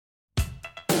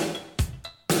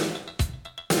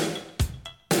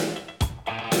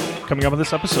Coming up on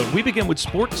this episode, we begin with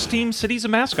sports teams, cities,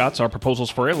 and mascots, our proposals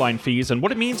for airline fees, and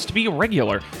what it means to be a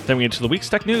regular. Then we get to the week's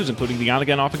tech news, including the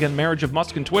on-again, off-again marriage of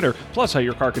Musk and Twitter, plus how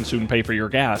your car can soon pay for your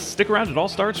gas. Stick around, it all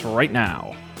starts right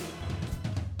now.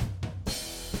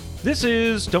 This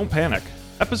is Don't Panic,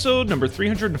 episode number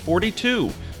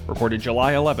 342, recorded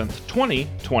July 11th,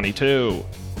 2022.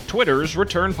 Twitter's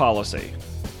return policy.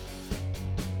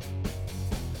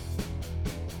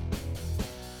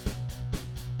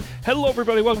 Hello,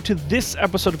 everybody. Welcome to this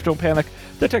episode of Don't Panic,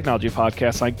 the technology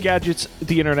podcast on gadgets,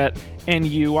 the internet, and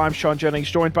you. I'm Sean Jennings,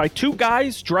 joined by two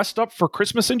guys dressed up for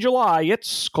Christmas in July.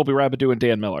 It's Colby Rabideau and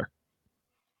Dan Miller.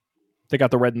 They got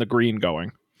the red and the green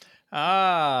going.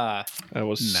 Ah, that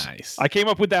was nice. I came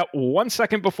up with that 1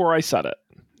 second before I said it.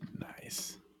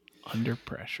 Nice. Under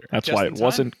pressure. That's Just why in it time.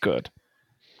 wasn't good.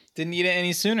 didn't need it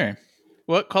any sooner.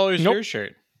 What color is Nope. your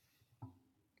shirt?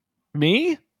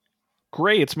 Me?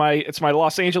 Great. It's my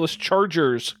Los Angeles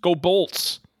Chargers. Go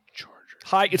Bolts.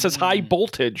 Charger. It says high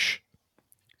voltage.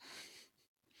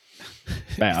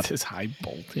 Bad. It says high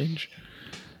voltage.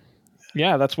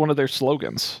 Yeah, that's one of their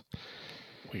slogans.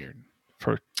 Weird.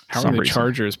 For How some are the reason.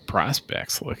 Chargers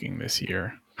prospects looking this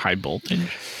year? High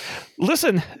voltage?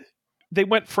 Listen, they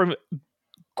went from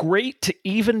great to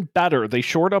even better. They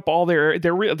shored up all they're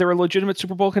a legitimate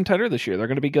Super Bowl contender this year. They're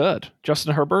going to be good.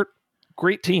 Justin Herbert,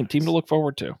 great team to look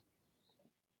forward to.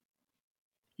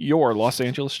 Your Los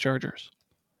Angeles Chargers.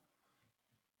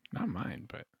 Not mine,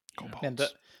 but go Bolts. And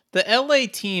the LA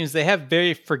teams, they have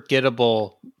very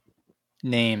forgettable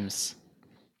names.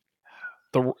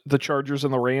 The Chargers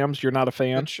and the Rams, you're not a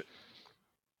fan?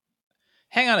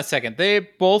 Hang on a second. They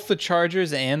both the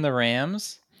Chargers and the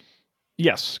Rams?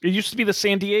 Yes. It used to be the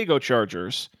San Diego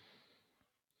Chargers.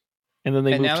 And then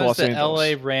they And moved now to Los there's the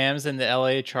Angeles. LA Rams and the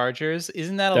LA Chargers.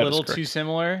 Isn't that a That is little correct. too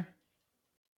similar?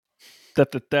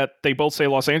 That they both say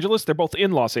Los Angeles? They're both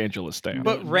in Los Angeles, Dan.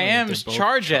 But no, Rams they're both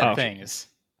charge at Chargers. things.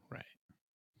 Right.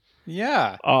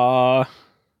 Yeah.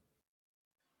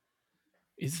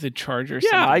 Is the Charger Yeah,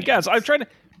 something I guess. else? I'm trying to...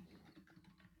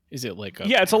 Is it like a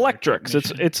Yeah, it's power electric.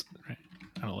 technician? It's right.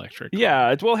 An electric.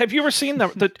 Yeah, well, have you ever seen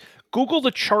the Google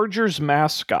the Chargers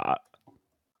mascot,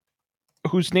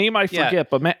 whose name I Yeah. forget,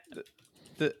 but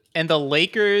The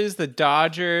Lakers, the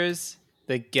Dodgers,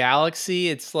 the Galaxy,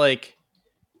 it's like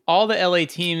all the LA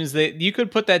teams that you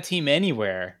could put that team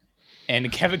anywhere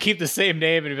and keep the same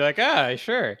name and be like,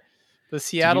 sure. The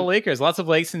Seattle Lakers, lots of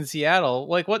lakes in Seattle.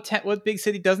 Like what big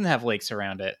city doesn't have lakes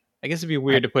around it? I guess it'd be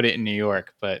weird to put it in New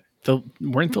York, but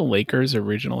Weren't the Lakers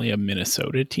originally a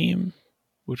Minnesota team?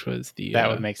 Which was the that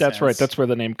would make sense. that's right. That's where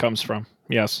the name comes from.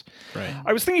 Yes, right.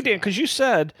 I was thinking, Dan, because you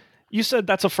said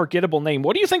that's a forgettable name.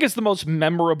 What do you think is the most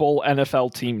memorable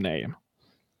NFL team name?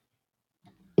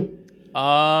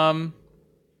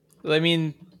 I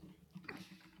mean,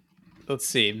 let's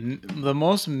see. The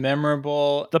most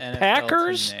memorable The NFL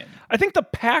Packers? team name. I think the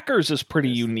Packers is pretty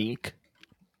unique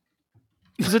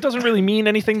because it doesn't really mean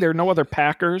anything. There are no other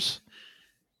Packers.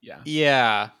 Yeah.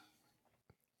 Yeah.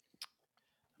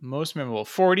 Most memorable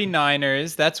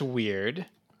 49ers. That's weird.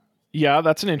 Yeah,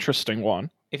 that's an interesting one.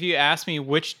 If you ask me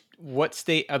what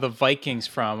state are the Vikings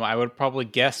from, I would probably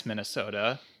guess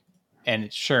Minnesota.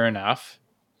 And sure enough.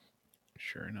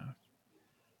 Sure enough.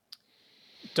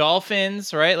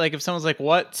 Dolphins, right? Like if someone's like,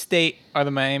 what state are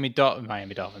the Miami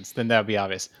Dolphins? Then that would be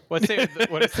obvious. What state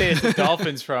is the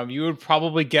Dolphins from? You would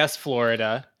probably guess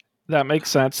Florida. That makes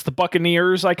sense. The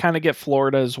Buccaneers, I kind of get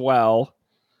Florida as well.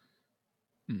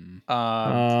 Sure.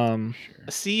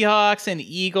 Seahawks and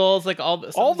Eagles, like all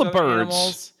the birds.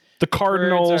 animals, The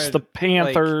Cardinals, are, the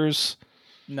Panthers.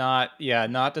 not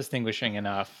distinguishing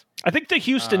enough. I think the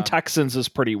Houston Texans is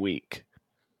pretty weak.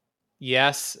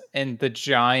 Yes, and the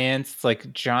Giants,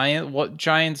 like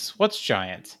Giants? What's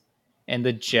Giant? And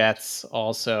the Jets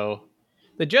also.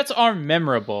 The Jets are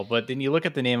memorable, but then you look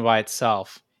at the name by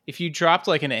itself. If you dropped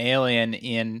like an alien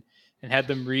in and had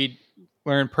them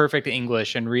learn perfect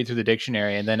English and read through the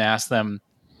dictionary and then ask them,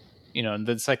 the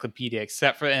encyclopedia,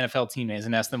 except for the NFL team names,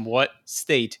 and ask them what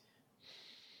state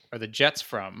are the Jets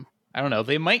from, I don't know.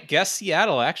 They might guess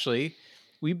Seattle, actually.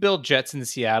 We build jets in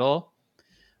Seattle.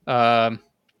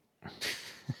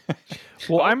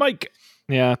 Well, I might...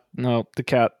 Yeah, no, the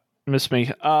cat missed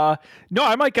me. No,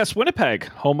 I might guess Winnipeg,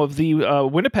 home of the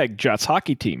Winnipeg Jets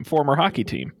hockey team, former hockey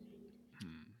team.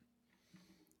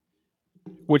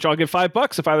 Which I'll give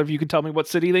 $5 if either of you can tell me what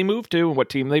city they moved to and what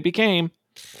team they became.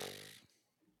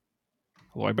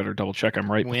 Well, I better double check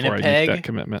I'm right before I Winnipeg, make that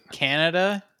commitment.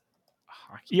 Canada.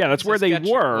 Yeah, that's where they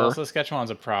were. Well, Saskatchewan's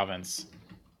a province.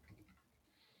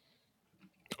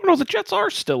 Oh, no, the Jets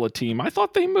are still a team. I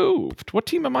thought they moved. What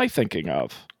team am I thinking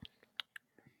of?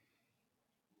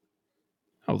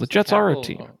 Oh, the Jets are a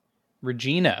team.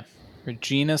 Regina,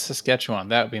 Saskatchewan.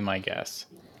 That would be my guess.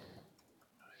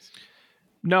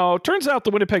 No, turns out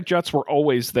the Winnipeg Jets were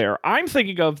always there. I'm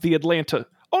thinking of the Atlanta.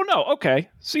 Oh, no. Okay.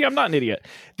 See, I'm not an idiot.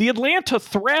 The Atlanta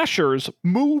Thrashers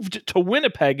moved to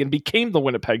Winnipeg and became the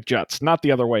Winnipeg Jets, not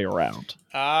the other way around.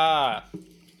 Ah.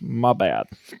 My bad.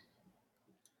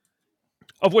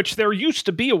 Of which there used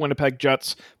to be a Winnipeg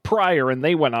Jets prior, and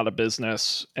they went out of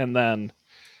business. And then,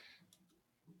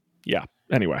 yeah.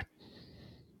 Anyway,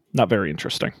 not very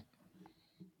interesting.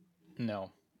 No.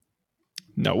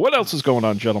 What else is going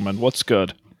on, gentlemen? What's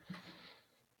good?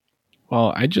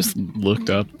 Well, I just looked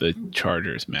up the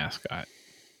Chargers mascot.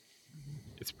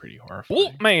 It's pretty horrifying.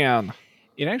 Oh, man.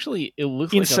 It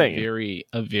looks Insane. like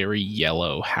a very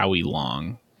yellow Howie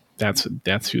Long. That's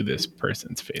who this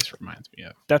person's face reminds me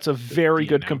of. That's a very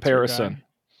good announcer comparison.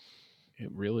 guy.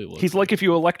 It really looks. He's like if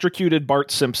you electrocuted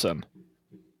Bart Simpson.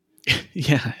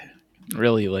 yeah,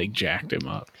 really like jacked him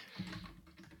up.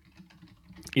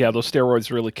 Yeah, those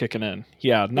steroids really kicking in.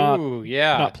 Yeah,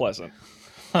 not pleasant.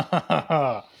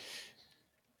 But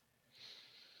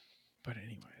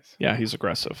anyways, Yeah, he's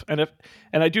aggressive. And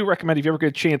I do recommend if you ever get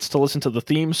a chance to listen to the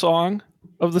theme song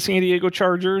of the San Diego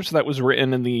Chargers that was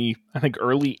written in the I think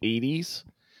early 80s.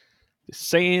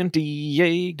 San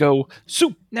Diego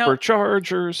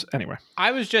Superchargers. Anyway,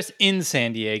 I was just in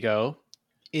San Diego.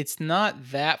 It's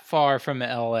not that far from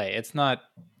LA. It's not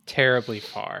terribly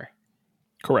far.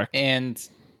 correct. And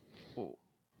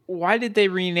why did they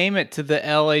rename it to the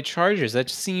LA Chargers? That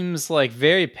seems like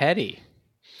very petty.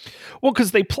 Well,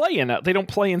 because they don't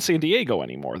play in San Diego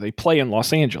anymore. They play in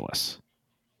Los Angeles.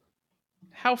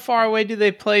 How far away do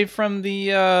they play from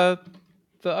the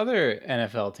other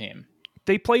NFL team?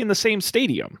 They play in the same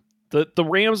stadium. The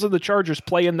Rams and the Chargers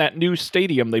play in that new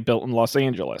stadium they built in Los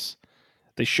Angeles.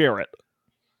 They share it.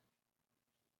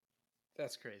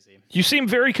 That's crazy. You seem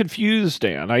very confused,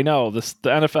 Dan. I know the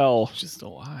NFL. it's just a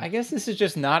lot. I guess this is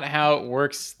just not how it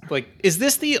works. Like, is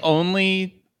this the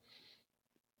only?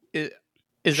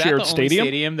 Is that Shared the stadium? only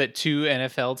stadium that two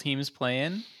NFL teams play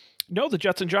in? No, the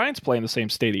Jets and Giants play in the same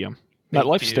stadium. They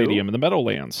MetLife do? Stadium in the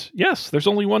Meadowlands. Yes, there's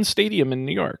only one stadium in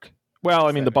New York. Well,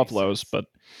 I mean the That makes Buffaloes, sense. but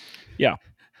yeah.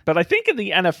 But I think in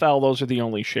the NFL, those are the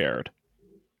only shared.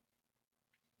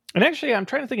 And actually, I'm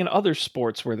trying to think in other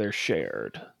sports where they're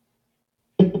shared.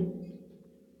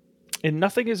 And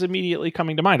nothing is immediately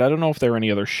coming to mind. I don't know if there are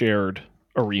any other shared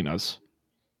arenas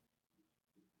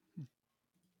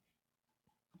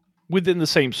within the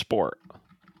same sport.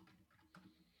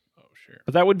 Oh, sure.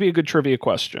 But that would be a good trivia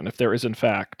question if there is, in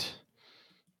fact,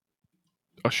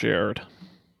 a shared.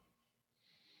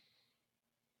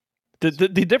 The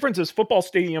difference is football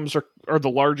stadiums are the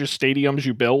largest stadiums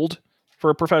you build for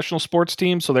a professional sports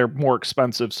team, so they're more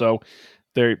expensive, so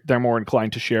they're more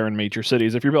inclined to share in major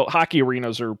cities. If you build hockey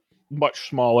arenas are much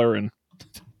smaller and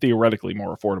theoretically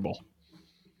more affordable.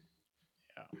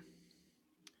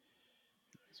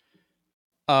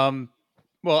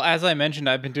 Well, as I mentioned,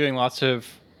 I've been doing I've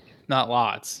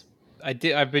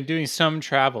been doing some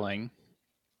traveling.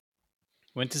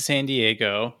 Went to San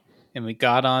Diego and we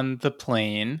got on the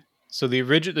plane. So there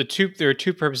are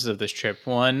two purposes of this trip.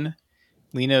 One,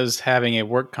 Lino's having a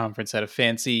work conference at a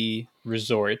fancy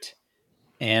resort,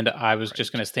 and I was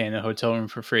just going to stay in the hotel room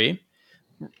for free.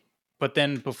 But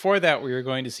then before that, we were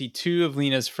going to see two of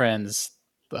Lena's friends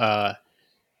before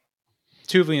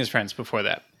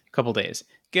that, a couple days.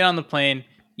 Get on the plane,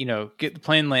 get the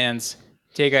plane lands,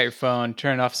 take out your phone,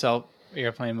 turn off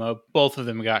airplane mode. Both of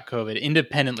them got COVID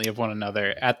independently of one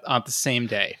another on the same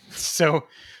day. So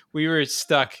we were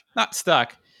not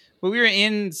stuck, but we were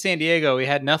in San Diego. We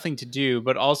had nothing to do,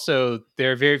 but also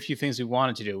there are very few things we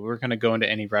wanted to do. We weren't going to go into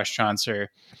any restaurants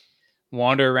or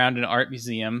wander around an art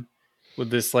museum with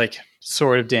this like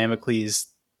sword of Damocles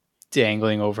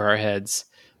dangling over our heads.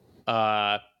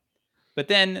 But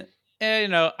then,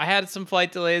 I had some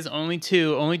flight delays, only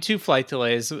two flight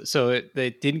delays. So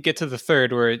they didn't get to the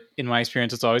third where in my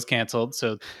experience, it's always canceled.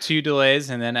 So 2 delays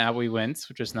and then out we went,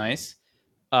 which was nice.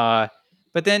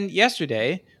 But then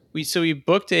yesterday we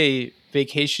booked a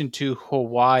vacation to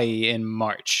Hawaii in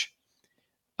March.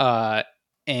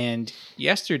 And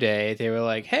yesterday they were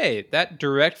like, hey, that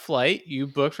direct flight you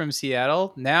booked from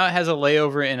Seattle, now it has a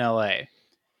layover in LA.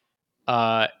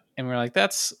 And we're like,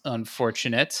 that's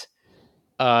unfortunate.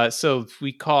 So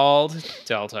we called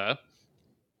Delta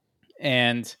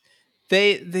and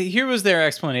here was their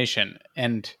explanation.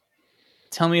 And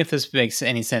tell me if this makes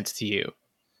any sense to you.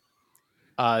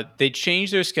 They change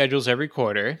their schedules every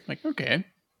quarter. Like, okay,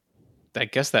 I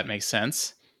guess that makes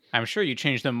sense. I'm sure you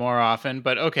change them more often,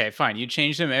 but okay, fine. You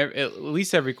change them at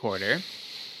least every quarter.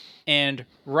 And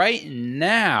right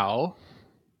now,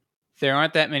 there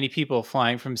aren't that many people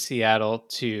flying from Seattle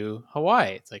to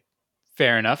Hawaii. It's like,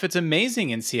 fair enough. It's amazing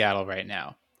in Seattle right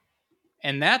now.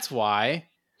 And that's why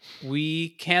we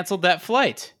canceled that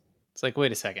flight. It's like,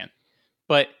 wait a second.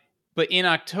 But in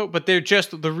October, but they're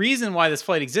just, the reason why this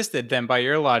flight existed then by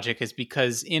your logic is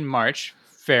because in March,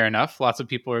 fair enough, lots of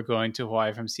people are going to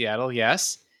Hawaii from Seattle,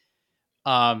 yes.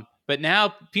 But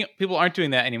now people aren't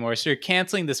doing that anymore. So you're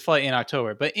canceling this flight in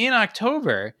October. But in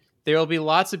October, there will be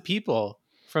lots of people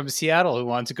from Seattle who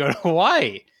want to go to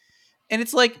Hawaii. And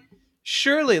it's like,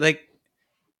 surely, like,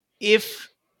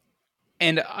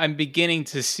 and I'm beginning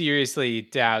to seriously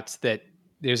doubt that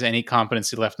there's any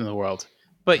competency left in the world.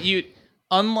 But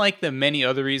unlike the many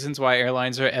other reasons why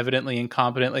airlines are evidently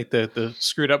incompetent, like the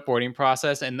screwed up boarding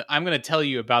process, and I'm going to tell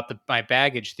you about my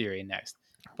baggage theory next.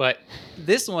 But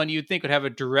this one you'd think would have a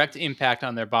direct impact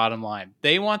on their bottom line.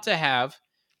 They want to have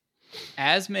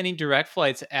as many direct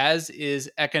flights as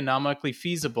is economically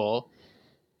feasible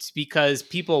because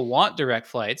people want direct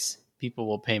flights. People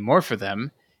will pay more for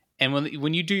them. And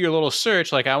when you do your little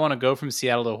search, like I want to go from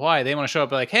Seattle to Hawaii, they want to show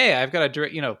up like, hey, I've got a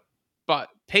direct, but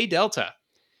pay Delta.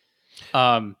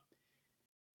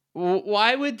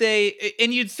 Why would they?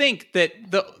 And you'd think that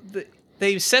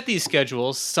they set these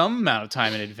schedules some amount of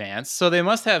time in advance, so they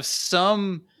must have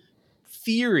some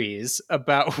theories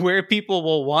about where people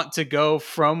will want to go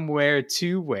from where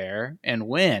to where and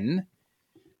when.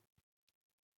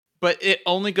 But it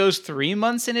only goes 3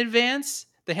 months in advance.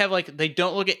 They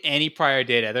don't look at any prior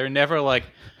data. They're never like,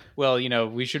 well,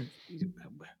 we should.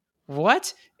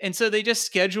 What? And so they just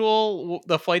schedule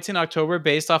the flights in October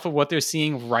based off of what they're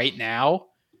seeing right now.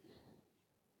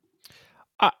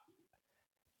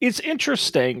 It's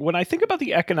interesting. When I think about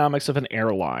the economics of an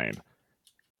airline,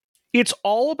 it's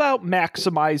all about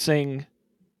maximizing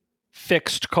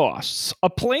fixed costs. A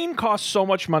plane costs so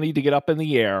much money to get up in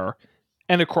the air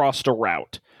and across a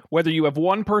route, whether you have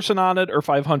one person on it or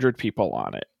 500 people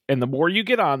on it. And the more you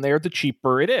get on there, the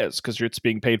cheaper it is because it's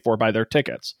being paid for by their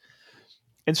tickets.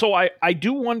 And so I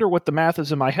do wonder what the math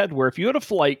is in my head, where if you had a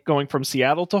flight going from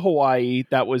Seattle to Hawaii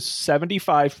that was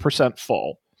 75%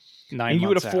 full, and you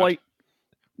had a flight,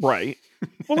 right?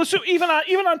 Well, even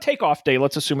on takeoff day,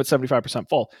 let's assume it's 75%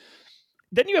 full.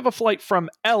 Then you have a flight from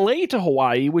LA to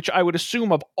Hawaii, which I would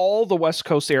assume of all the West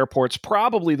Coast airports,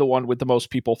 probably the one with the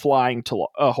most people flying to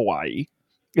Hawaii.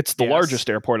 It's the largest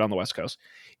airport on the West Coast.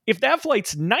 If that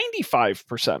flight's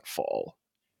 95% full,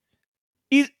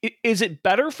 is it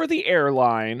better for the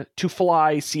airline to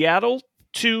fly Seattle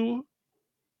to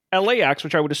LAX,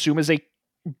 which I would assume is a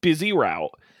busy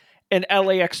route, and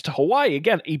LAX to Hawaii,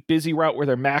 again, a busy route where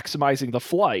they're maximizing the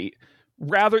flight?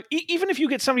 Rather, even if you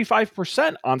get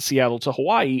 75% on Seattle to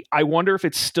Hawaii, I wonder if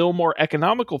it's still more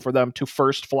economical for them to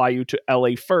first fly you to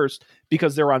LA first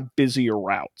because they're on busier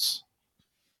routes.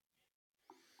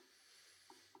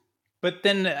 But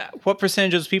then what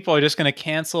percentage of people are just going to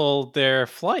cancel their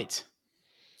flight?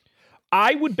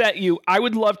 I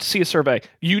would love to see a survey.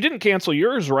 You didn't cancel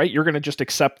yours, right? You're going to just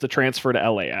accept the transfer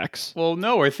to LAX. Well,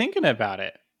 no, we're thinking about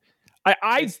it.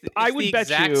 I would bet you the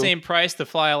exact same price to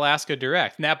fly Alaska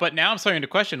direct. Now I'm starting to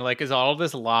question, like, is all of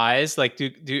this lies? Like,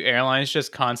 do airlines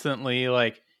just constantly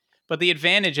like? But the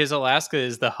advantage is Alaska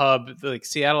is the hub. Like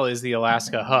Seattle is the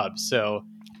Alaska hub, so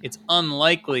it's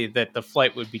unlikely that the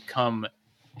flight would become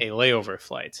a layover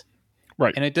flight,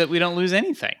 right? And we don't lose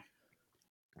anything.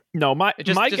 No, my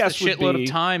guess would be a shitload of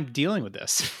time dealing with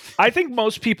this. I think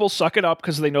most people suck it up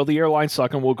because they know the airlines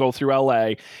suck and will go through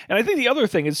LA. And I think the other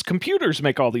thing is computers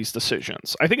make all these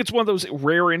decisions. I think it's one of those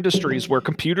rare industries where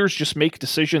computers just make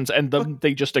decisions and then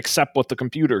they just accept what the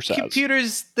computer says.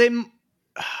 Computers,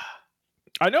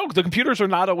 I know the computers are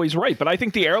not always right, but I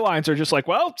think the airlines are just like,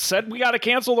 well, said we got to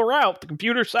cancel the route. The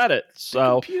computer said it.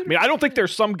 So, I don't think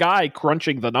there's some guy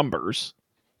crunching the numbers.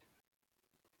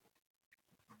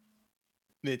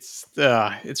 It's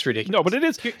ridiculous. No, but it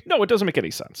is. No, it doesn't make any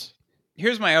sense.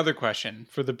 Here's my other question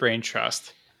for the brain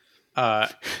trust.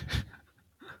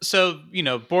 So,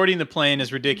 boarding the plane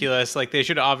is ridiculous. Like, they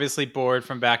should obviously board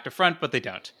from back to front, but they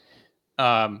don't.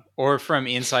 Or from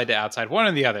inside to outside, one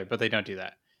or the other, but they don't do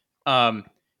that.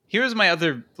 Here's my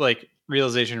other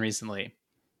realization recently.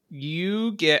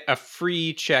 You get a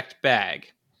free checked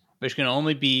bag, which can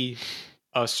only be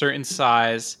a certain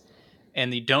size,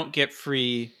 and you don't get a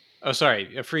free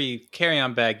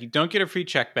carry-on bag. You don't get a free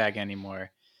check bag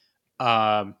anymore.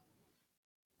 The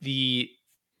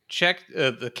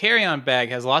carry-on bag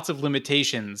has lots of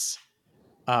limitations.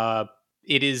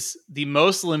 It is the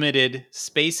most limited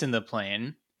space in the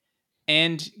plane,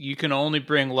 and you can only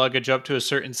bring luggage up to a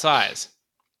certain size.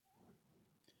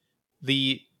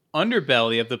 The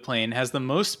underbelly of the plane has the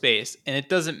most space, and it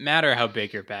doesn't matter how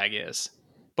big your bag is.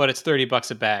 but it's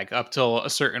 $30 a bag up till a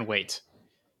certain weight.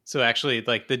 So actually,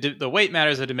 like the weight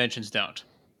matters, the dimensions don't.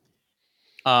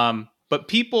 But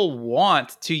people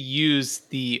want to use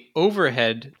the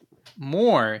overhead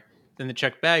more than the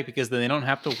checked bag because then they don't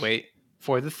have to wait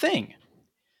for the thing.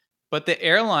 But the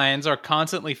airlines are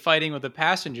constantly fighting with the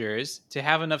passengers to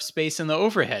have enough space in the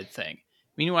overhead thing.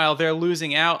 Meanwhile, they're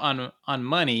losing out on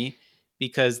money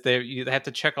because they have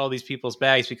to check all these people's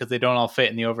bags because they don't all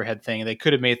fit in the overhead thing. And they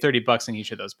could have made $30 in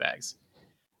each of those bags.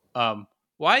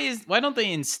 Why don't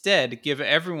they instead give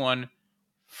everyone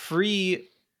free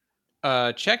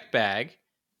checked bag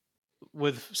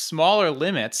with smaller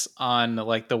limits on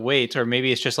like the weight, or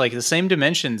maybe it's just like the same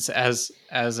dimensions as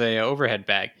a overhead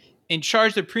bag, and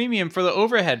charge the premium for the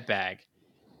overhead bag,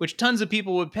 which tons of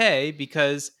people would pay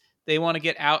because they want to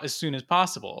get out as soon as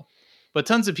possible. But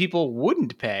tons of people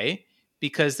wouldn't pay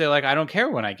because they're like, I don't care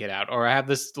when I get out, or I have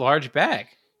this large bag.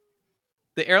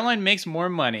 The airline makes more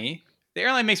money.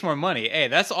 Hey,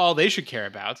 that's all they should care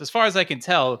about. As far as I can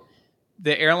tell,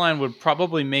 the airline would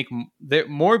probably make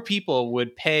more people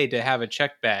would pay to have a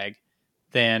checked bag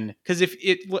than, because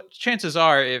chances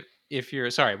are if you're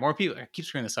more people, I keep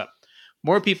screwing this up.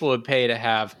 More people would pay to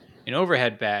have an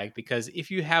overhead bag, because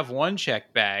if you have one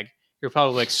checked bag, you're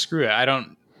probably like, screw it, I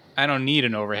don't need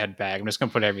an overhead bag. I'm just going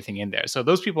to put everything in there. So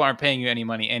those people aren't paying you any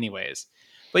money anyways.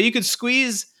 But you could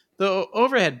squeeze the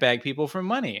overhead bag people for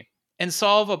money and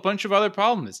solve a bunch of other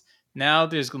problems. Now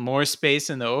there's more space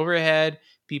in the overhead.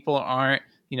 People aren't,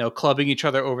 clubbing each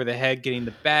other over the head, getting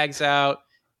the bags out.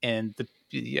 And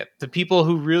the people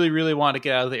who really, really want to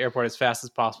get out of the airport as fast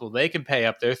as possible, they can pay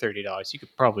up their $30. You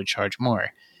could probably charge more.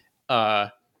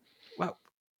 Well,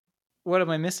 what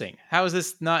am I missing? How is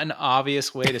this not an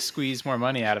obvious way to squeeze more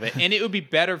money out of it? And it would be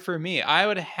better for me. I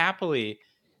would happily,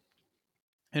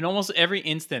 in almost every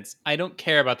instance, I don't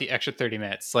care about the extra 30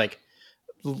 minutes. Like,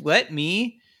 let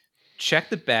me check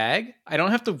the bag. I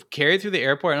don't have to carry it through the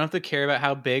airport. I don't have to care about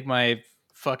how big my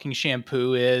fucking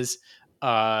shampoo is.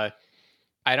 I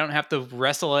don't have to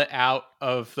wrestle it out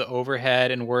of the overhead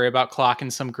and worry about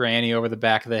clocking some granny over the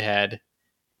back of the head.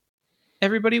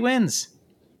 Everybody wins.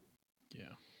 Yeah.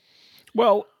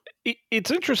 Well,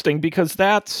 it's interesting because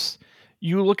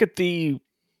you look at the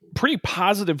pretty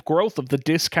positive growth of the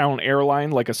discount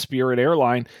airline, like a Spirit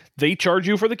airline. They charge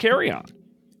you for the carry-on.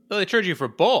 Well, they charge you for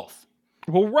both.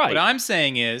 Well, right. What I'm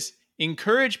saying is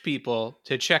encourage people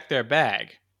to check their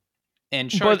bag and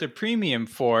charge the premium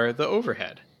for the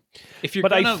overhead. If you're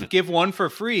going to give one for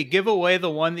free, give away the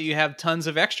one that you have tons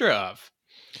of extra of.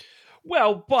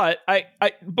 Well, but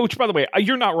which, by the way,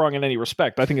 you're not wrong in any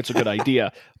respect. I think it's a good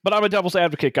idea. But I'm a devil's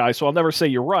advocate guy, so I'll never say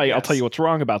you're right. Yes. I'll tell you what's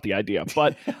wrong about the idea.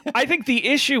 But I think the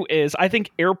issue is, I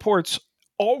think airports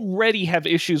already have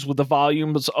issues with the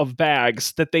volumes of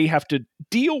bags that they have to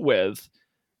deal with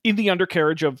in the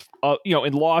undercarriage of,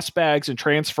 in lost bags and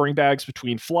transferring bags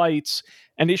between flights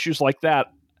and issues like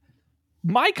that.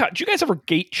 Do you guys ever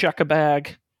gate check a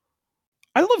bag?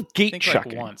 I love gate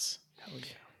checking. Like once. Hell yeah.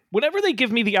 Whenever they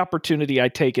give me the opportunity, I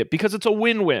take it, because it's a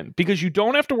win-win, because you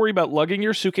don't have to worry about lugging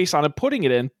your suitcase on and putting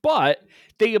it in, but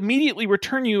they immediately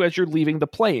return you as you're leaving the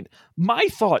plane. My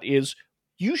thought is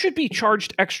you should be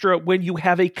charged extra when you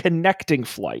have a connecting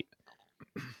flight.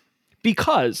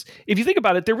 Because if you think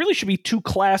about it, there really should be two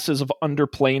classes of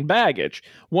underplane baggage.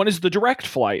 One is the direct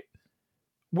flight,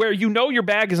 where your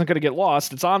bag isn't going to get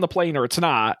lost. It's on the plane or it's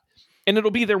not, and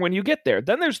it'll be there when you get there.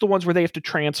 Then there's the ones where they have to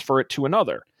transfer it to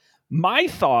another. My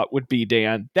thought would be,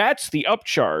 Dan, that's the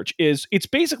upcharge. It's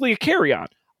basically a carry-on.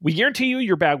 We guarantee you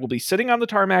your bag will be sitting on the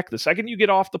tarmac the second you get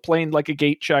off the plane, like a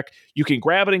gate check. You can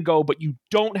grab it and go, but you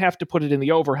don't have to put it in the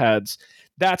overheads.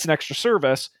 That's an extra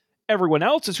service. Everyone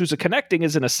else's who's a connecting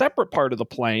is in a separate part of the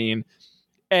plane,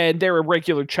 and they're a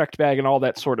regular checked bag and all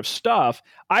that sort of stuff.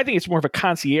 I think it's more of a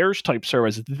concierge type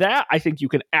service. That I think you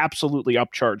can absolutely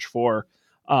upcharge for,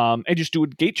 and just do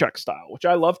it gate check style, which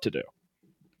I love to do.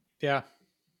 Yeah.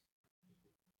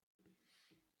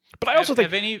 But I also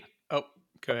think... Oh,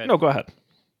 go ahead. No, go ahead.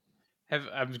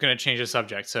 I'm going to change the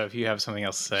subject, so if you have something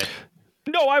else to say.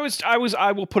 No,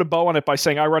 I will put a bow on it by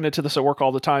saying I run into this at work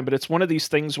all the time, but it's one of these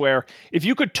things where if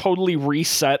you could totally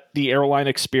reset the airline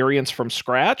experience from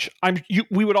scratch,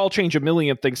 we would all change a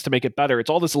million things to make it better. It's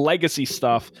all this legacy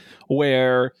stuff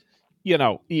where,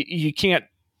 you can't,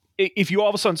 if you all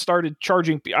of a sudden started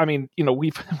charging,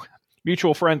 we've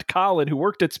mutual friend Colin, who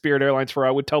worked at Spirit Airlines for a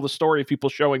while, would tell the story of people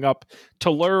showing up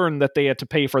to learn that they had to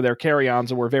pay for their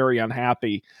carry-ons and were very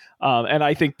unhappy. And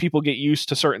I think people get used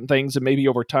to certain things, and maybe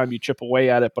over time you chip away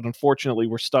at it. But unfortunately,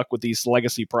 we're stuck with these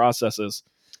legacy processes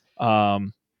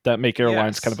that make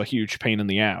airlines kind of a huge pain in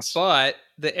the ass. But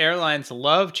the airlines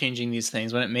love changing these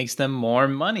things when it makes them more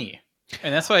money.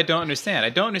 And that's what I don't understand. I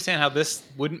don't understand how this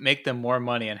wouldn't make them more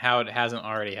money and how it hasn't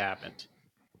already happened.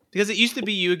 Because it used to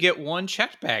be you would get one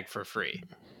checked bag for free.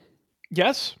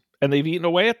 Yes, and they've eaten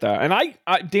away at that.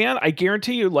 And Dan, I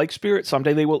guarantee you, like Spirit,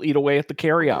 someday they will eat away at the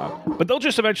carry-on. But they'll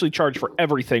just eventually charge for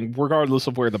everything, regardless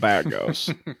of where the bag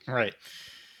goes. Right.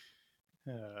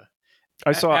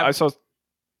 I saw.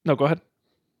 No, go ahead.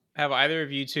 Have either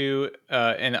of you two,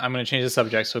 and I'm going to change the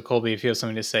subject, so Colby, if you have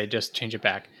something to say, just change it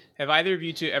back. Have either of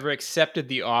you two ever accepted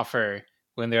the offer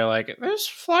when they're like, this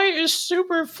flight is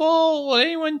super full, will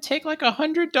anyone take like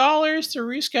 $100 to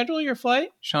reschedule your flight?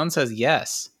 Sean says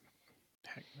yes.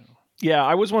 Heck no. Yeah,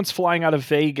 I was once flying out of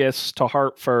Vegas to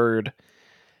Hartford.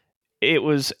 It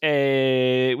was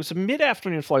a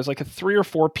mid-afternoon flight. It was like a 3 or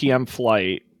 4 p.m.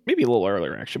 flight. Maybe a little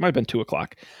earlier, actually. It might have been 2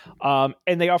 o'clock.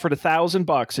 And they offered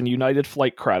 $1,000 in United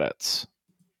flight credits.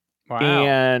 Wow.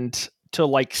 And to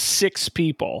like 6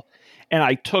 people. And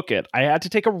I took it. I had to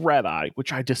take a red eye,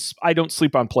 which I don't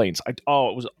sleep on planes. It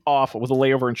was awful. With a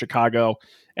layover in Chicago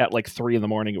at like 3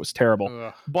 a.m. It was terrible.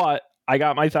 Ugh. But I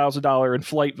got my $1,000 in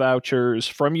flight vouchers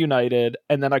from United,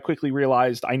 and then I quickly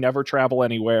realized I never travel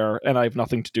anywhere, and I have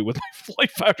nothing to do with my flight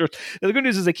vouchers. And the good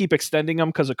news is they keep extending them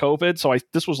because of COVID. So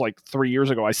this was like 3 years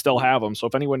ago. I still have them. So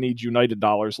if anyone needs United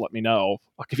dollars, let me know.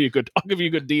 I'll give you a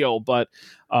good deal. But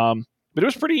it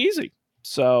was pretty easy.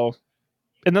 So,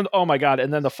 and then oh my god!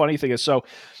 And then the funny thing is, so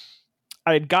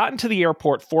I had gotten to the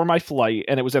airport for my flight,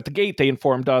 and it was at the gate. They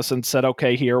informed us and said,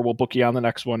 "Okay, here, we'll book you on the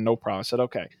next one. No problem." I said,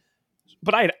 "Okay."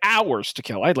 But I had hours to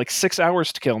kill. I had like 6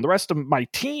 hours to kill. And the rest of my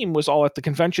team was all at the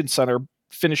convention center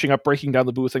finishing up, breaking down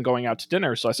the booth and going out to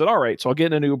dinner. So I said, all right, so I'll get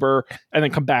in an Uber and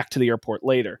then come back to the airport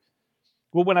later.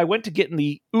 Well, when I went to get in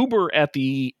the Uber at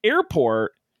the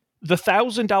airport, the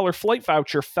 $1,000 flight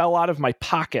voucher fell out of my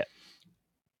pocket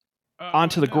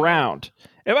onto the ground.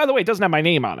 And by the way, it doesn't have my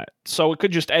name on it. So it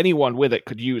could just anyone with it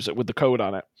could use it with the code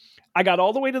on it. I got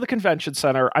all the way to the convention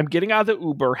center. I'm getting out of the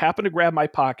Uber, happen to grab my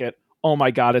pocket. Oh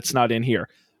my God, it's not in here.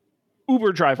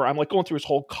 Uber driver, I'm like going through his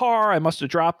whole car. I must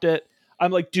have dropped it. I'm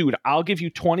like, dude, I'll give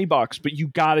you $20, but you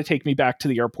got to take me back to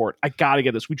the airport. I got to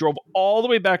get this. We drove all the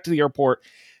way back to the airport.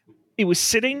 It was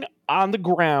sitting on the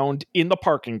ground in the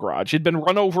parking garage. It had been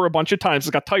run over a bunch of times.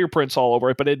 It's got tire prints all over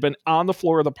it, but it had been on the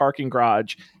floor of the parking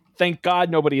garage. Thank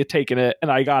God nobody had taken it,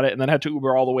 and I got it, and then had to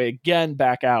Uber all the way again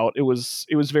back out. It was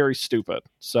very stupid.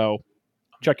 So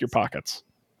check your pockets.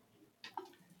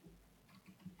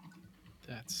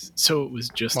 So it was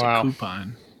just Wow. a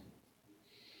coupon.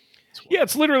 Yeah,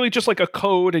 it's literally just like a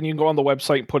code, and you can go on the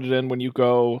website and put it in when you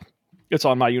go. It's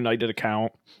on my United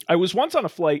account. I was once on a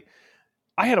flight.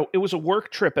 It was a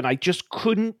work trip, and I just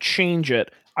couldn't change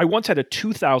it. I once had a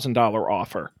 $2,000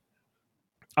 offer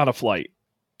on a flight,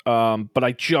 but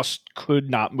I just could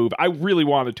not move it. I really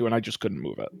wanted to, and I just couldn't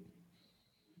move it.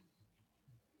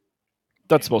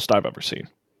 That's the most I've ever seen.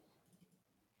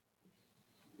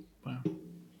 Wow.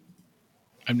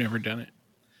 I've never done it.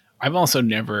 I've also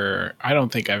never, I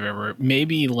don't think I've ever,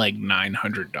 maybe like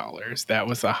 $900. That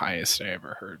was the highest I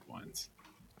ever heard once.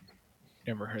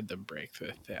 Never heard them break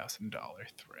the $1,000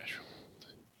 threshold.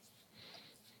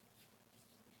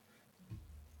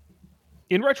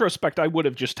 In retrospect, I would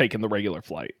have just taken the regular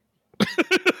flight.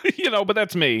 But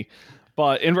that's me.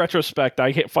 But in retrospect,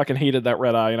 I fucking hated that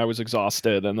red eye, and I was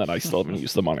exhausted, and then I still haven't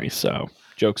used the money. So,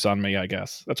 joke's on me, I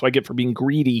guess. That's what I get for being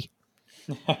greedy.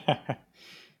 It's a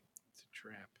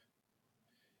trap.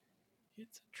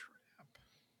 It's a trap.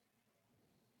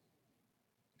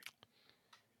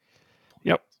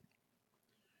 Yep.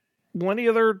 Well, any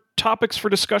other topics for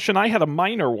discussion? I had a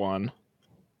minor one,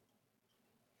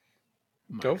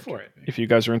 Go for it. if you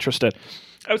guys are interested.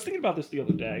 I was thinking about this the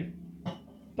other day.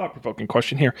 Thought-provoking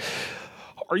question here.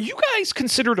 Are you guys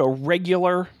considered a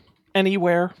regular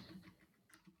anywhere?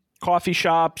 Coffee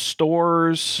shops,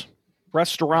 stores,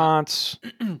 restaurants?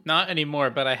 Not anymore,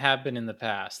 but I have been in the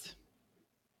past.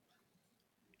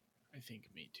 I think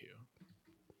me too.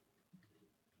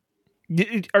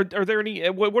 Are there any?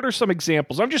 What are some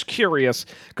examples? I'm just curious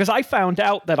because I found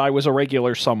out that I was a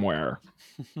regular somewhere,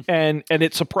 and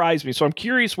it surprised me. So I'm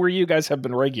curious where you guys have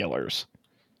been regulars.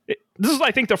 This is,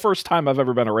 I think, the first time I've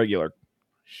ever been a regular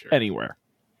anywhere.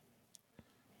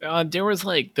 There was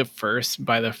like the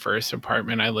first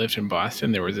apartment I lived in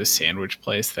Boston. There was a sandwich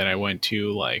place that I went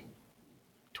to like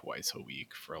twice a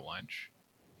week for lunch.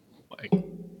 Like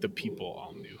the people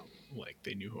all knew. Like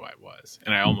they knew who I was,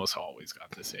 and I almost always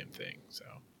got the same thing. So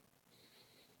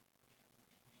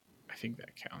I think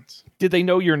that counts. Did they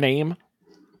know your name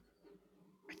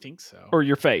I think so. or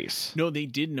your face? No, they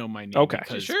did know my name. Okay.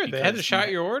 Sure, they had to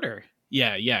shout your order.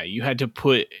 Yeah, you had to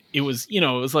put it was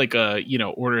like a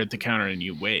order at the counter and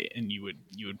you wait and you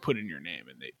would put in your name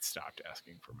and they stopped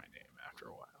asking for my name after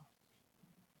a while.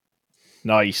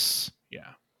 Nice.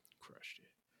 Yeah, crushed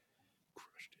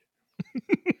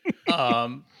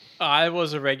it. I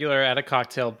was a regular at a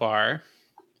cocktail bar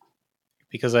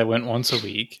because I went once a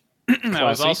week. I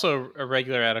was also a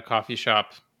regular at a coffee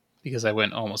shop because I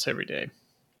went almost every day.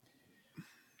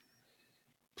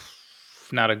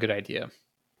 Not a good idea.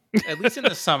 At least in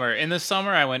the summer. In the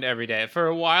summer, I went every day. For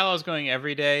a while, I was going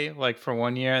every day, like for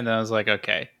 1 year, and then I was like,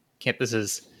 okay, this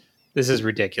is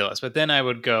ridiculous. But then I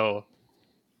would go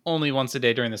only once a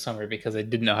day during the summer because I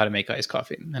didn't know how to make iced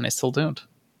coffee, and I still don't.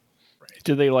 Right.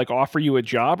 Did they like offer you a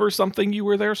job or something? You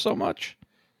were there so much?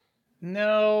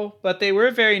 No, but they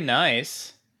were very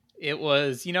nice. It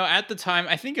was, at the time,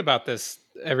 I think about this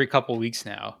every couple weeks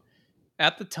now.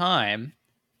 At the time,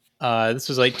 this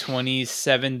was like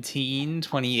 2017,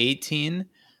 2018.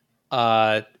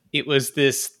 It was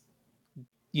this,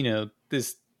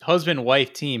 this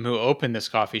husband-wife team who opened this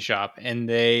coffee shop, and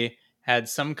they had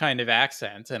some kind of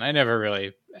accent, and I never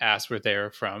really asked where they were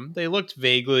from. They looked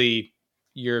vaguely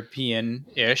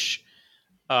European-ish.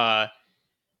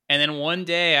 And then one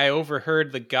day I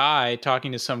overheard the guy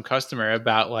talking to some customer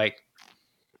about like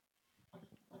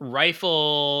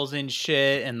rifles and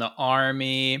shit and the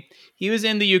army. He was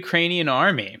in the Ukrainian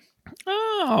army.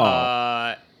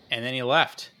 Oh. And then he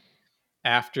left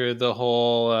after the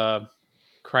whole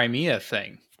Crimea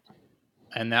thing.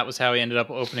 And that was how he ended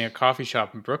up opening a coffee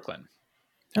shop in Brooklyn.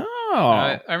 Oh.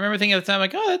 I remember thinking at the time,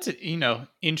 like, oh, that's a,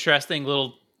 interesting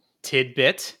little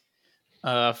tidbit.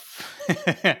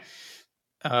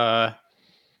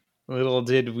 Little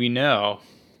did we know.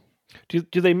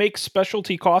 Do they make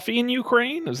specialty coffee in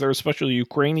Ukraine? Is there a special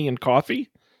Ukrainian coffee?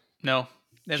 No,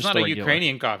 there's not a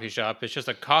Ukrainian coffee shop. It's just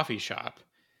a coffee shop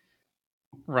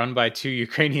run by 2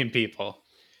 Ukrainian people.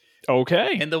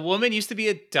 Okay. And the woman used to be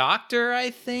a doctor,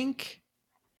 I think.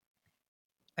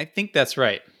 I think that's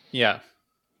right. Yeah.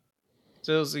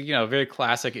 So it was, a very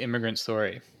classic immigrant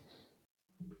story.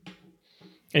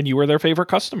 And you were their favorite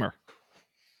customer?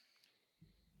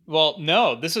 Well,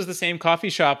 no. This is the same coffee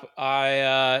shop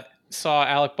I saw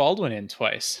Alec Baldwin in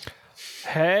twice.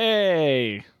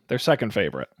 Hey, their second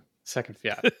favorite. Second,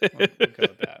 yeah. We'll go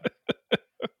with that.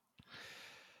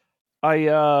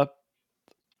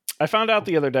 I found out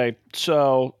the other day,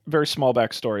 so very small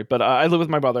backstory, but I live with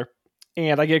my mother,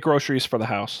 and I get groceries for the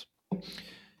house.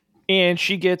 And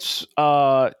she gets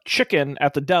chicken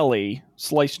at the deli,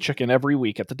 sliced chicken every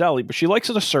week at the deli, but she likes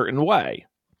it a certain way.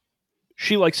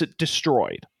 She likes it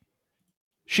destroyed.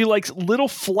 She likes little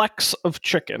flecks of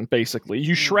chicken, basically.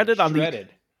 You shred it on shredded.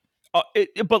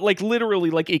 But like literally,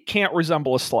 like it can't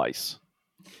resemble a slice.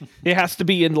 It has to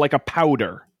be in like a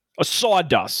powder, a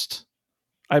sawdust.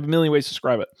 I have a million ways to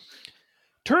describe it.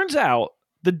 Turns out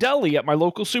the deli at my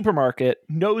local supermarket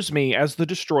knows me as the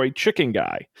destroyed chicken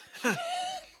guy.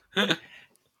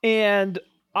 And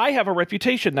I have a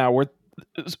reputation now where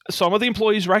some of the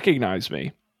employees recognize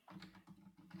me.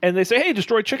 And they say, hey,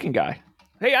 destroyed chicken guy.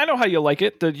 Hey, I know how you like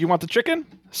it. You want the chicken?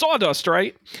 Sawdust,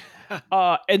 right?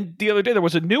 And the other day there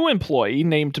was a new employee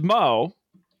named Mo.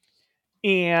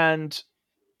 And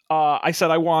I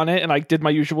said, I want it. And I did my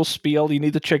usual spiel. You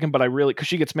need the chicken, but because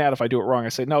she gets mad if I do it wrong. I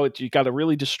say, no, you got to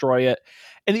really destroy it.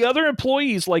 And the other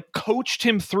employees like coached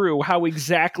him through how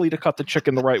exactly to cut the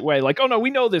chicken the right way. Like, oh no, we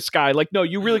know this guy. Like, no,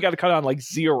 you really got to cut it on like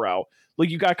 0.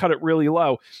 Like you got to cut it really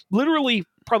low. Literally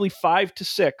probably 5 to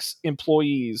 6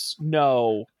 employees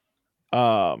know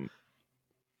me.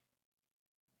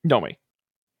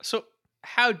 So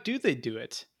how do they do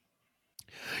it?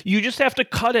 You just have to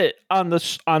cut it on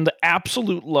the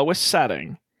absolute lowest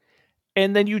setting,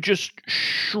 and then you just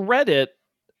shred it,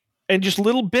 and just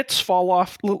little bits fall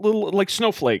off, little like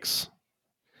snowflakes,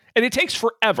 and it takes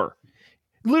forever.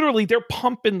 Literally, they're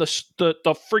pumping the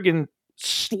friggin'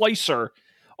 slicer.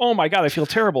 Oh my god, I feel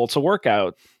terrible. It's a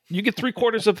workout. You get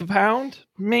 3/4 of a pound,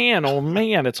 man. Oh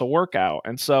man, it's a workout.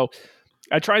 And so,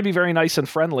 I try to be very nice and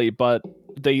friendly, but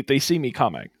they see me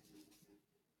coming.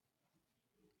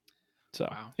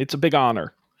 So It's a big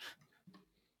honor.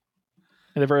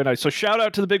 And they're very nice. So shout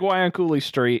out to the Big Y on Cooley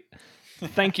Street.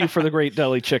 Thank you for the great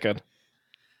deli chicken.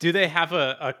 Do they have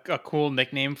a cool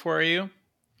nickname for you?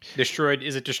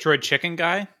 Is it Destroyed Chicken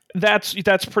Guy? That's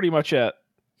pretty much it.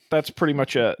 That's pretty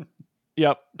much it.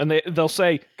 Yep. And they'll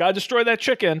say, gotta destroy that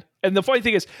chicken. And the funny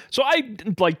thing is, so I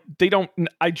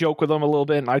joke with them a little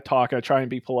bit and I try and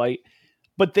be polite,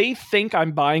 but they think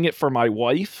I'm buying it for my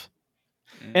wife.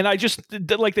 And I just,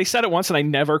 like, they said it once and I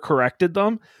never corrected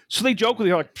them. So they joke with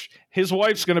me, like, his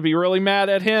wife's going to be really mad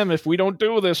at him if we don't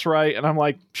do this right. And I'm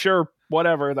like, sure,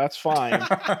 whatever, that's fine.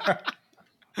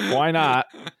 Why not?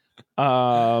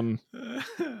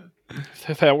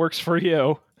 If that works for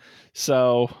you.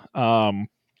 So,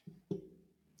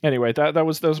 anyway, that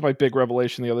was my big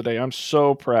revelation the other day. I'm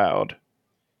so proud.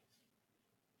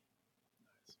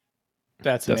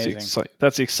 That's amazing.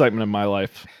 That's the excitement in my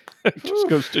life. It just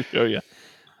goes to show you.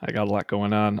 I got a lot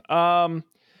going on. All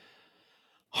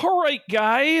right,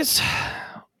 guys.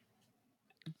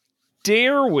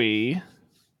 Dare we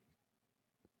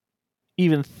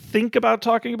even think about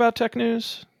talking about tech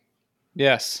news?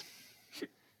 Yes.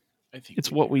 I think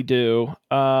It's what we do.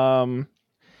 There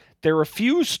are a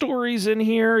few stories in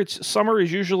here. Summer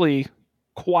is usually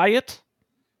quiet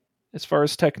as far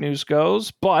as tech news goes,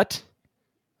 but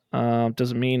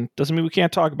doesn't mean we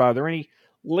can't talk about it. Are there any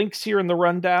links here in the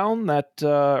rundown that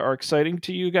are exciting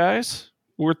to you guys,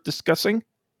 worth discussing?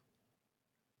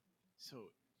 So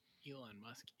Elon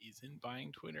Musk isn't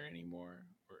buying Twitter anymore,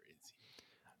 or is he?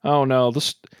 Oh no,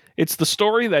 it's the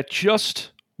story that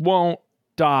just won't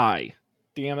die.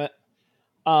 Damn it.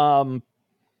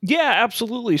 Yeah,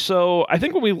 absolutely. So I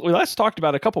think when we last talked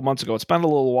about it a couple months ago, it's been a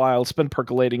little while. It's been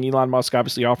percolating. Elon Musk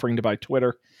obviously offering to buy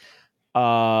Twitter.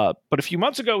 But a few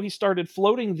months ago, he started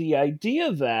floating the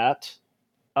idea that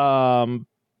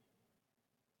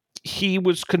he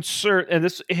was concerned, and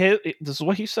this is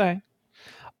what he's saying,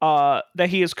 that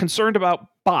he is concerned about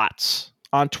bots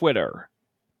on Twitter,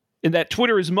 and that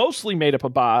Twitter is mostly made up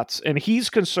of bots, and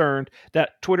he's concerned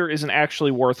that Twitter isn't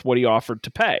actually worth what he offered to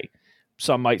pay.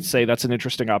 Some might say that's an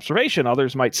interesting observation.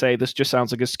 Others might say this just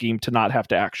sounds like a scheme to not have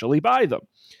to actually buy them.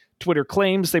 Twitter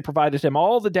claims they provided him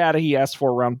all the data he asked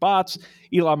for around bots.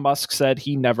 Elon Musk said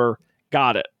he never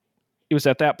got it. It was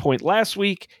at that point last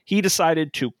week he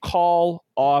decided to call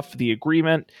off the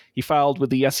agreement. He filed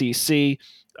with the SEC.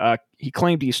 He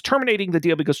claimed he's terminating the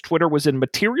deal because Twitter was in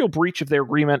material breach of their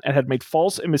agreement and had made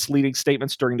false and misleading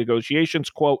statements during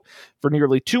negotiations. Quote, for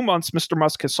nearly 2 months, Mr.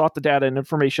 Musk has sought the data and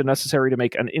information necessary to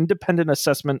make an independent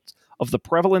assessment of the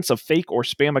prevalence of fake or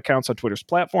spam accounts on Twitter's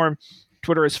platform.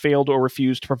 Twitter has failed or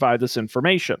refused to provide this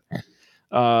information.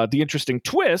 The interesting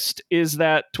twist is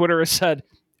that Twitter has said,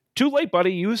 too late,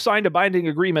 buddy. You signed a binding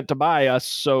agreement to buy us,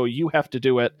 so you have to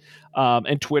do it.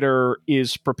 And Twitter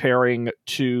is preparing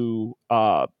to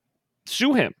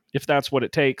sue him if that's what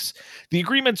it takes. The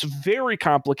agreement's very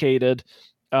complicated.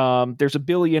 There's $1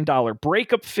 billion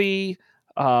breakup fee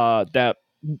that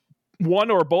one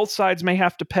or both sides may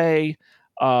have to pay.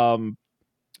 I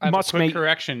have a quick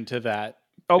correction to that.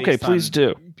 Okay, please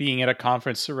do. Being at a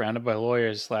conference surrounded by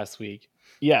lawyers last week.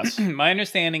 Yes. My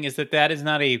understanding is that is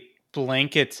not a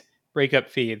blanket breakup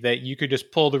fee that you could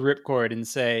just pull the ripcord and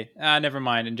say, never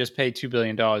mind, and just pay $2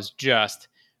 billion just,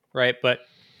 right? But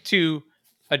to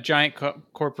a giant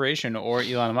corporation or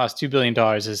Elon Musk, $2 billion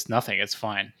is nothing. It's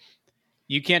fine.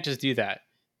 You can't just do that.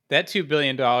 That $2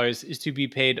 billion is to be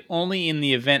paid only in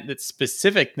the event that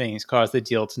specific things cause the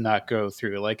deal to not go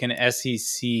through, like an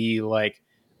SEC,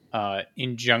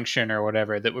 injunction or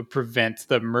whatever that would prevent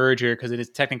the merger, because it is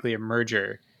technically a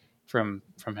merger from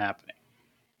happening.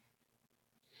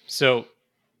 So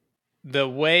the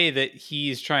way that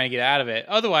he's trying to get out of it,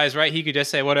 otherwise, right, he could just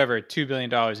say whatever, $2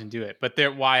 billion and do it. But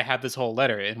why have this whole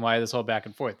letter and why this whole back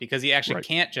and forth? Because he actually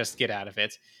can't just get out of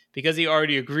it, because he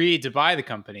already agreed to buy the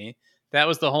company. That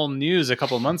was the whole news a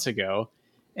couple months ago.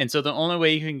 And so the only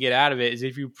way you can get out of it is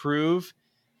if you prove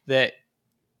that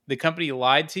the company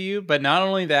lied to you. But not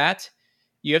only that,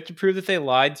 you have to prove that they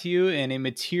lied to you in a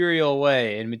material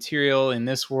way. And material in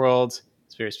this world,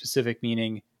 it's very specific,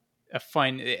 meaning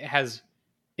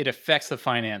it affects the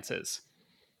finances.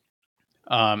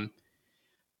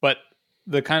 But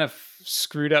the kind of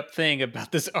screwed up thing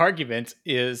about this argument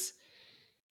is,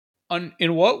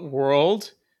 in what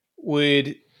world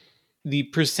would the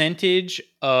percentage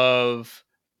of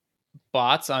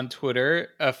bots on Twitter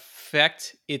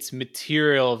affect its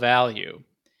material value?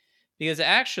 Because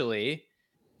actually,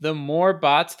 the more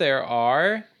bots there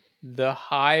are, the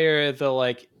higher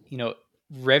the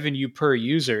revenue per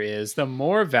user is, the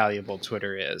more valuable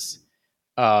Twitter is,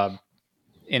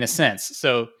 in a sense.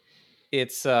 So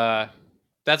it's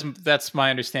that's my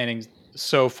understanding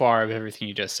so far of everything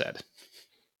you just said.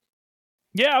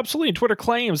 Yeah, absolutely. Twitter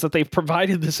claims that they've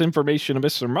provided this information to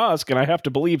Mr. Musk, and I have to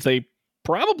believe they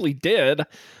probably did.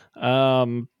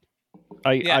 I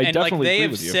definitely they agree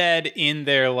have with you. said in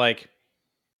their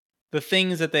the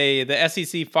things that the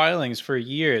SEC filings for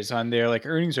years on their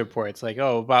earnings reports,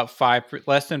 about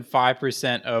less than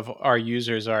 5% of our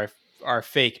users are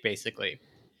fake, basically.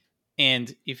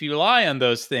 And if you lie on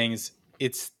those things,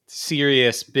 it's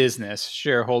serious business,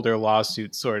 shareholder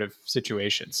lawsuit sort of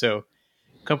situation. So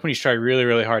companies try really,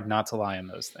 really hard not to lie on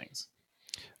those things.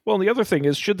 Well, and the other thing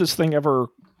is, should this thing ever,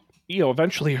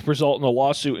 eventually result in a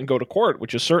lawsuit and go to court,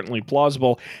 which is certainly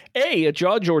plausible, a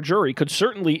judge or jury could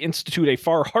certainly institute a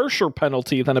far harsher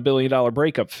penalty than $1 billion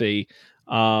breakup fee.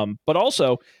 But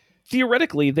also,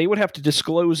 theoretically, they would have to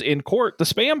disclose in court the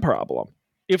spam problem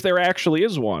if there actually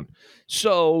is one.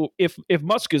 So if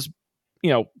Musk is,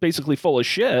 basically full of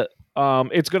shit,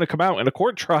 it's going to come out in a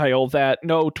court trial that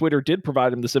no, Twitter did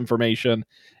provide him this information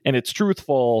and it's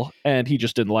truthful and he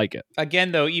just didn't like it.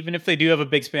 Again, though, even if they do have a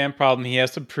big spam problem, he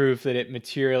has to prove that it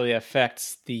materially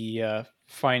affects the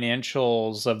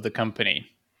financials of the company,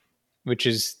 which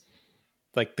is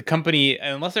like the company,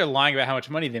 unless they're lying about how much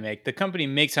money they make, the company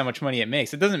makes how much money it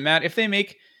makes. It doesn't matter if they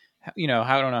make, I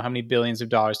don't know how many billions of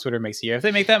dollars Twitter makes a year. If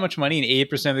they make that much money and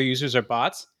 80% of their users are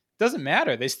bots, it doesn't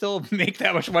matter. They still make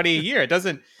that much money a year. It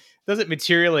doesn't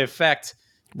materially affect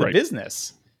the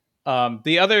business.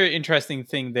 The other interesting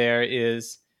thing there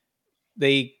is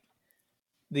the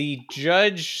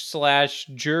judge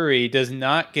 / jury does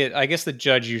not get, I guess the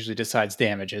judge usually decides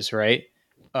damages, right?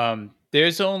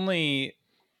 There's only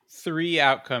 3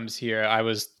 outcomes here, I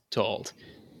was told.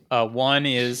 One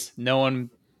is no one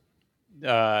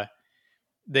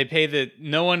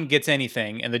gets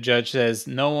anything, and the judge says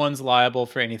no one's liable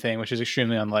for anything, which is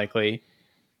extremely unlikely.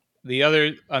 On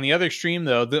the other extreme,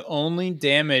 though, the only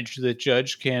damage the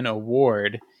judge can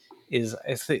award is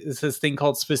this thing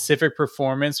called specific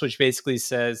performance, which basically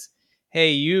says,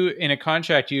 hey, you in a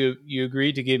contract, you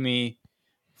agreed to give me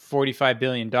 $45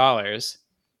 billion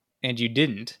and you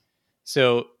didn't.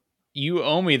 So you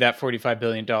owe me that $45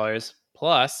 billion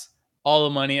plus all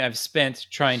the money I've spent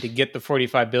trying to get the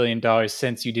 $45 billion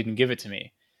since you didn't give it to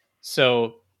me.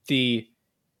 So the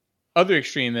other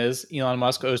extreme is Elon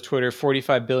Musk owes Twitter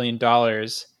 $45 billion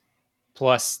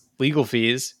plus legal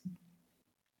fees.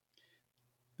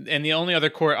 And the only other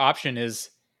court option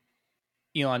is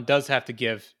Elon does have to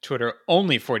give Twitter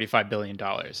only $45 billion.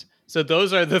 So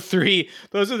those are the three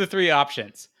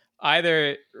options.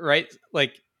 Either, right,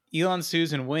 like Elon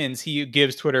sues and wins, he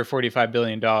gives Twitter $45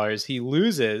 billion. He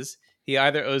loses, he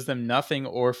either owes them nothing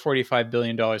or $45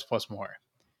 billion plus more.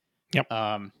 Yep.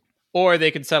 Or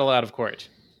they could settle out of court.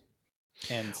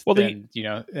 And then,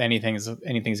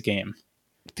 anything's game.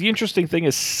 The interesting thing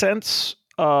is, since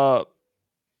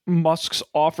Musk's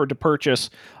offer to purchase,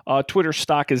 Twitter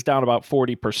stock is down about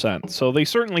 40%. So they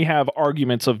certainly have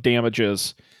arguments of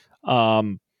damages.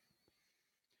 But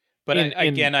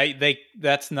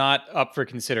that's not up for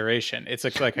consideration. It's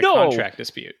a contract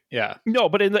dispute. Yeah. No,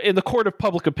 but in the court of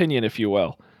public opinion, if you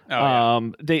will,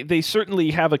 they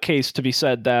certainly have a case to be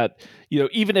said that,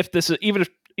 even if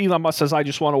Elon Musk says, I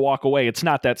just want to walk away, it's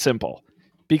not that simple,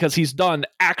 because he's done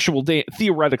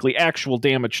theoretically actual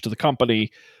damage to the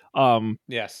company.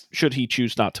 Yes. Should he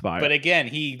choose not to buy it. But again,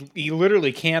 he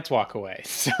literally can't walk away.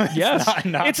 So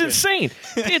it's insane.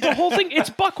 The whole thing, it's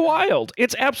buck wild.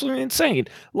 It's absolutely insane.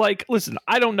 Like, listen,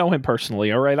 I don't know him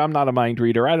personally, all right? I'm not a mind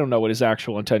reader. I don't know what his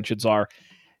actual intentions are.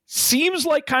 Seems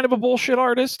like kind of a bullshit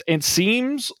artist, and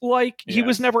seems like he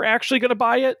was never actually going to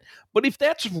buy it. But if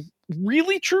that's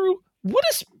really true, what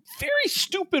a very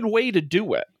stupid way to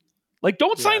do it. Like,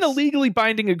 don't sign a legally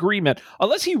binding agreement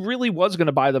unless he really was going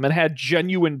to buy them and had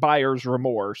genuine buyer's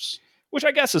remorse, which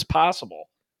I guess is possible.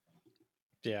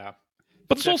 Yeah.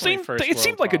 But this whole thing, it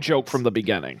seemed like a joke from the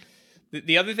beginning.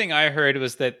 The other thing I heard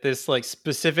was that this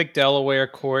specific Delaware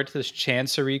court, this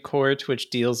Chancery Court, which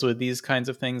deals with these kinds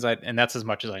of things, and that's as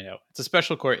much as I know. It's a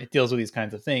special court. It deals with these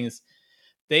kinds of things.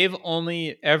 They've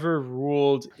only ever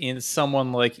ruled in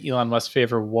someone like Elon Musk's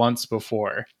favor once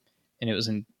before, and it was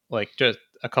in just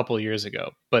a couple of years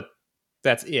ago. But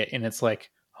that's it, and it's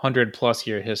 100+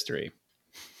 year history.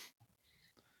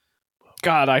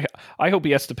 God, I hope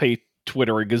he has to pay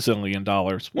Twitter $1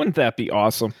 gazillion. Wouldn't that be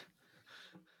awesome?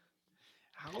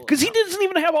 Because he doesn't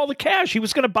even have all the cash. He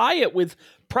was going to buy it with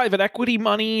private equity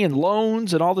money and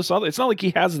loans and all this other. It's not like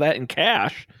he has that in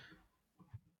cash.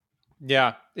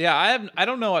 Yeah. I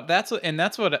don't know what that's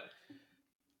what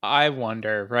I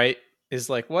wonder. Right? Is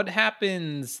what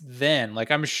happens then?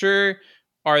 I'm sure,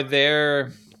 are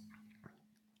there,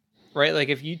 right?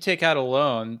 If you take out a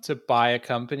loan to buy a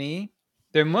company,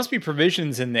 there must be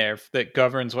provisions in there that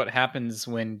governs what happens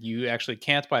when you actually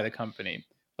can't buy the company.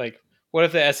 What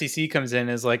if the SEC comes in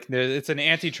and is it's an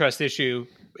antitrust issue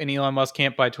and Elon Musk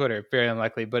can't buy Twitter? Very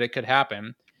unlikely, but it could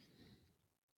happen.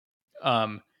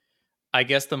 I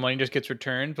guess the money just gets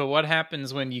returned. But what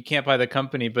happens when you can't buy the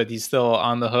company, but he's still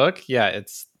on the hook? Yeah,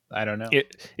 I don't know.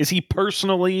 Is he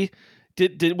personally,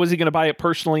 was he going to buy it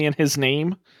personally in his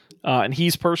name? And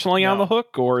he's personally on the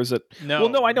hook? Or is it? No. Well,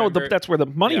 no, I know that's where the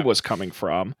money was coming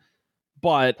from.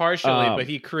 But partially, but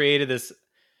he created this.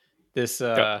 this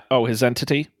his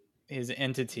entity. his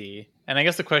entity. And I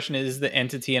guess the question is the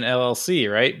entity an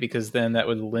LLC, right? Because then that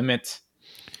would limit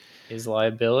his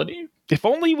liability. If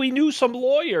only we knew some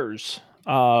lawyers.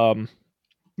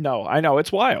 No, I know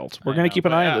it's wild. We're going to keep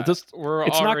an eye on it. It's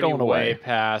not going away.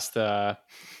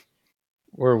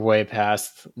 We're way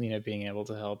past being able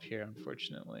to help here,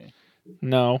 unfortunately.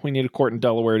 No, we need a court in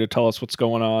Delaware to tell us what's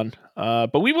going on.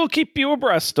 But we will keep you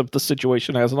abreast of the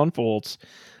situation as it unfolds.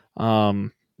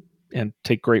 And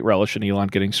take great relish in Elon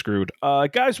getting screwed.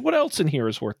 Guys, what else in here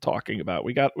is worth talking about?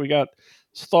 We got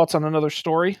thoughts on another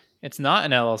story? It's not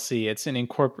an LLC. It's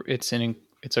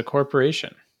a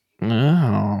corporation.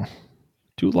 Oh,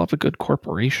 do love a good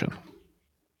corporation.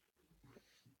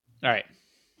 All right.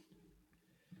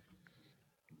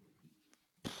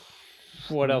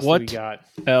 What else do we got?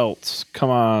 Else? Come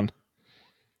on.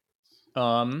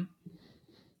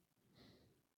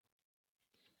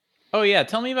 Oh yeah,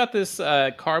 tell me about this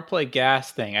CarPlay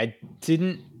gas thing. I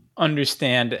didn't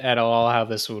understand at all how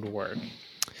this would work.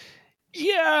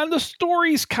 Yeah, and the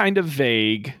story's kind of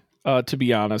vague, to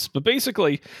be honest. But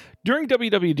basically, during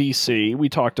WWDC, we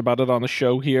talked about it on the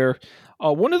show here.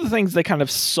 One of the things they kind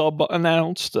of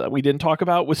sub-announced that we didn't talk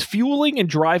about was fueling and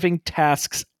driving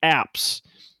tasks apps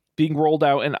being rolled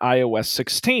out in iOS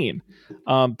 16.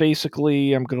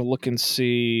 Basically, I'm going to look and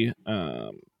see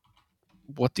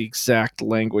what the exact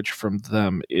language from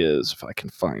them is, if I can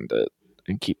find it,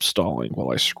 and keep stalling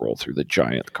while I scroll through the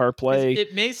giant CarPlay.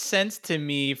 It makes sense to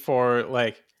me for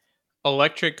like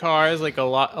electric cars. Like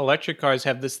electric cars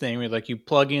have this thing where like you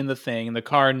plug in the thing, and the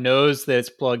car knows that it's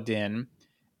plugged in,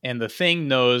 and the thing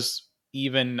knows,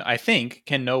 even I think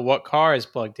can know what car is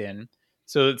plugged in.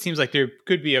 So it seems like there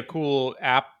could be a cool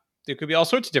app. There could be all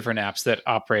sorts of different apps that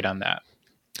operate on that.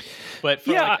 But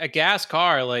for like a gas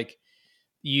car, like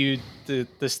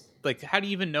how do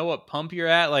you even know what pump you're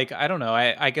at? Like, I don't know.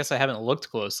 I guess I haven't looked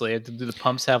closely. Do the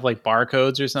pumps have like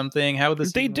barcodes or something? How would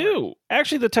this? They do. Work?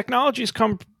 Actually, the technology's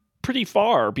come pretty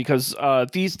far because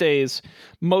these days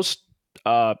most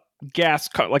gas,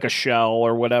 like a Shell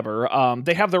or whatever,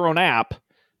 they have their own app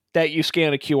that you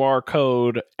scan a QR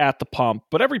code at the pump,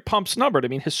 but every pump's numbered. I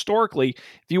mean, historically,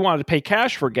 if you wanted to pay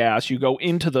cash for gas, you go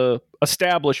into the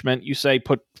establishment, you say,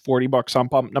 put $40 on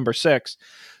pump number 6.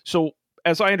 So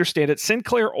as I understand it,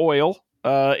 Sinclair Oil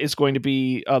is going to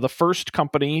be the first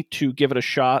company to give it a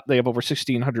shot. They have over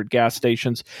 1,600 gas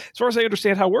stations. As far as I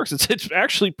understand how it works, it's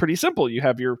actually pretty simple. You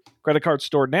have your credit card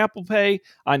stored in Apple Pay.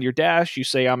 On your dash, you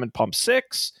say, I'm in pump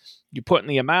 6. You put in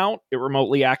the amount, it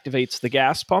remotely activates the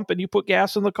gas pump, and you put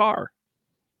gas in the car.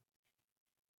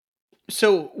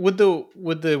 So would the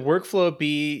workflow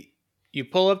be, you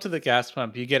pull up to the gas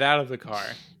pump, you get out of the car,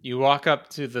 you walk up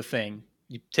to the thing,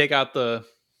 you take out the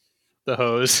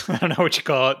hose, I don't know what you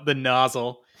call it, the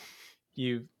nozzle.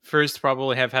 You first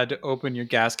probably have had to open your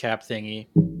gas cap thingy,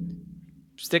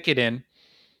 stick it in,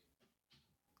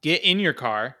 get in your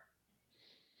car,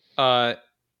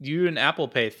 do an Apple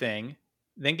Pay thing,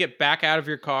 then get back out of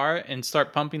your car and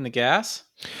start pumping the gas?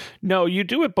 No, you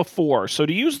do it before. So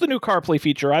to use the new CarPlay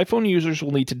feature, iPhone users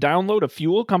will need to download a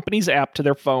fuel company's app to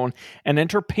their phone and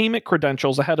enter payment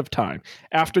credentials ahead of time.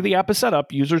 After the app is set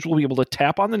up, users will be able to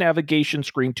tap on the navigation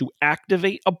screen to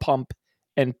activate a pump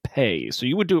and pay. So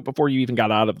you would do it before you even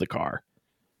got out of the car.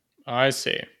 I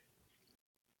see.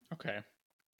 Okay.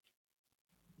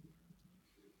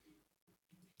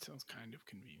 Sounds kind of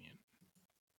convenient.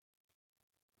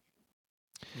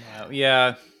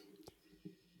 Yeah.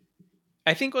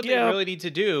 I think what they really need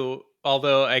to do,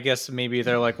 although I guess maybe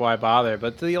they're like, why bother?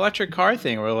 But the electric car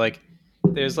thing where like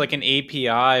there's like an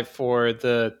API for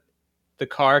the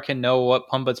car can know what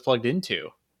pump it's plugged into.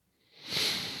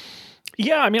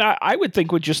 Yeah, I mean, I would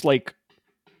think with just like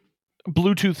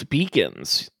Bluetooth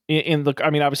beacons in the, I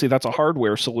mean, obviously that's a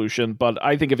hardware solution, but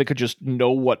I think if it could just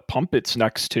know what pump it's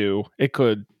next to,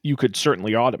 you could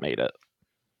certainly automate it.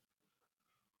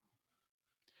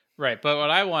 Right, but what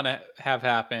I want to have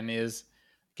happen is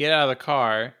get out of the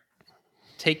car,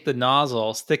 take the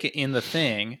nozzle, stick it in the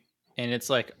thing, and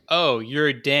it's like, oh,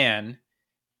 you're Dan,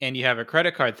 and you have a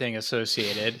credit card thing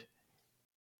associated.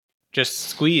 Just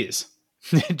squeeze.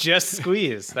 Just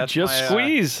squeeze. That's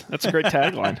squeeze. That's a great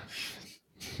tagline.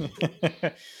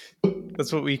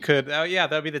 That's what we could. Oh yeah,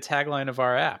 that'd be the tagline of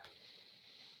our app.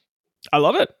 I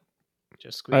love it.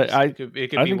 Just squeeze. It could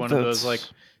be one of those, like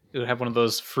it would have one of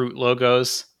those fruit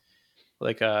logos,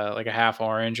 like a half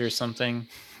orange or something.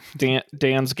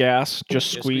 Dan's gas.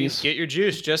 Just squeeze. Get your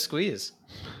juice. Just squeeze.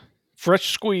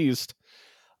 Fresh squeezed.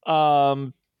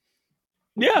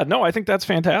 Yeah, no, I think that's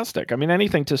fantastic. I mean,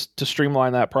 anything to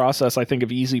streamline that process. I think of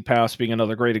EasyPass being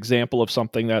another great example of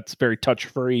something that's very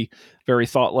touch-free, very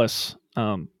thoughtless.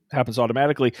 happens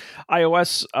automatically.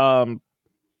 iOS,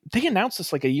 they announced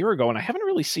this like a year ago, and I haven't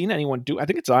really seen anyone do. I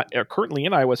think it's currently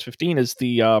in iOS 15 is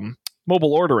the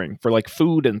mobile ordering for like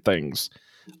food and things,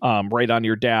 right on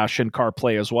your dash and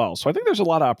CarPlay as well. So I think there's a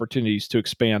lot of opportunities to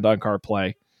expand on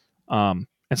CarPlay, and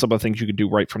some of the things you can do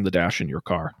right from the dash in your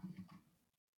car.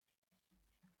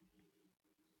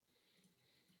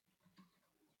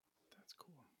 That's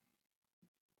cool.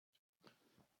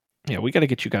 Yeah, we got to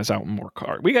get you guys out in more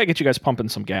car. We got to get you guys pumping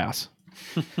some gas.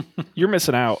 You're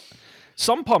missing out.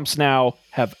 Some pumps now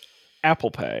have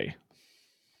Apple Pay,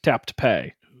 tap to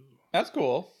pay. That's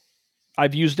cool.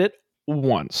 I've used it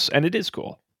once, and it is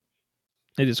cool.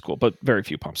 It is cool, but very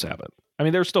few pumps have it. I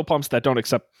mean, there's still pumps that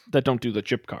don't do the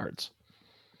chip cards.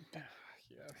 Yeah.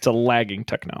 It's a lagging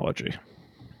technology.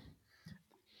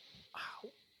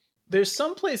 There's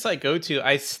some place I go to,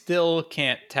 I still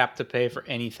can't tap to pay for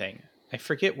anything. I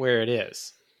forget where it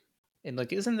is. And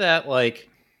like, isn't that like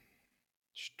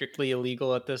strictly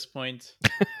illegal at this point?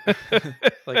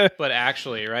 Like, but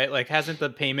actually, right? Like, hasn't the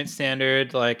payment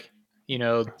standard, like,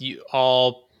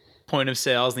 all point of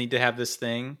sales need to have this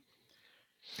thing?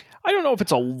 I don't know if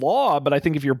it's a law, but I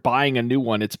think if you're buying a new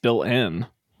one, it's built in.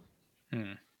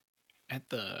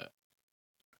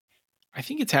 I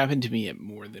think it's happened to me at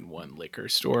more than one liquor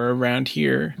store around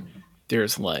here.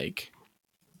 There's like,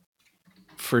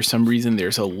 for some reason,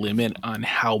 there's a limit on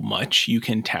how much you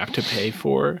can tap to pay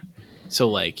for. So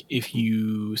like, if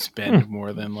you spend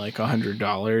more than like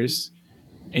 $100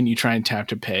 and you try and tap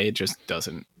to pay, it just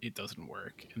doesn't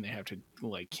work, and they have to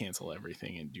like cancel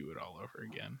everything and do it all over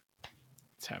again.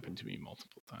 It's happened to me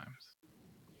multiple times.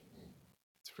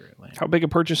 It's very lame. How big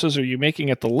of purchases are you making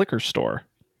at the liquor store?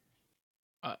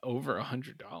 Over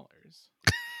 $100.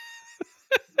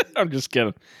 I'm just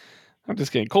kidding.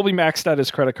 Colby maxed out his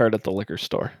credit card at the liquor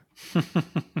store.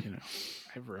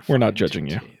 We're not judging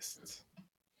you. Tastes.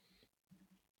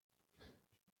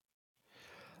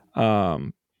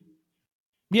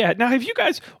 Yeah. Now, have you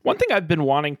guys? One thing I've been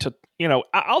wanting to,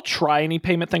 I'll try any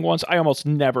payment thing once. I almost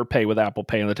never pay with Apple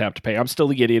Pay and the tap to pay. I'm still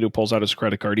the idiot who pulls out his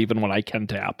credit card even when I can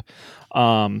tap,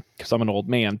 because I'm an old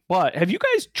man. But have you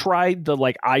guys tried the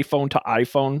like iPhone to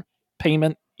iPhone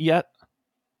payment yet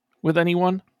with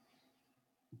anyone?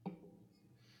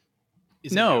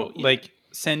 No, like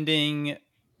sending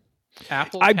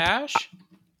Apple Cash?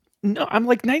 No, I'm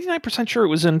like 99% sure it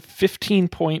was in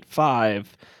 15.5.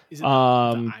 Is it the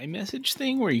iMessage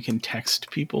thing where you can text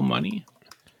people money?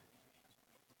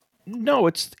 No,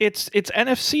 it's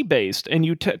NFC based, and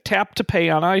you tap to pay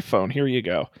on iPhone. Here you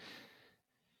go.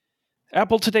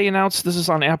 Apple today announced, this is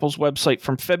on Apple's website,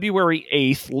 from February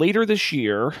 8th, later this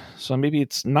year. So maybe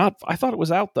it's not. I thought it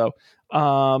was out though.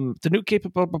 The new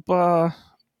capability.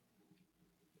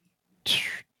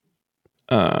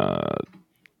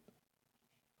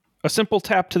 A simple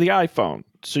tap to the iPhone,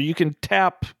 so you can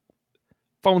tap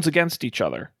phones against each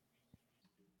other,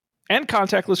 and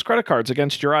contactless credit cards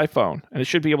against your iPhone, and it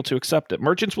should be able to accept it.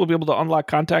 Merchants will be able to unlock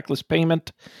contactless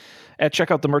payment. At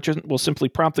checkout, the merchant will simply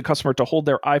prompt the customer to hold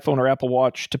their iPhone or Apple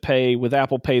Watch to pay with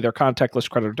Apple Pay their contactless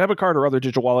credit or debit card or other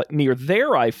digital wallet near their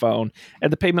iPhone,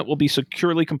 and the payment will be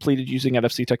securely completed using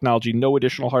NFC technology. No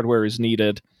additional hardware is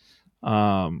needed.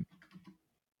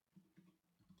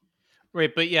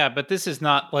 Right, but this is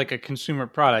not like a consumer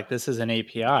product. This is an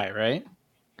API, right?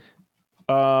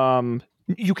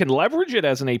 You can leverage it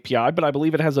as an API, but I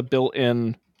believe it has a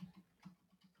built-in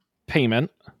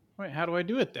payment. Wait, how do I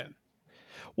do it then?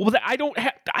 Well, I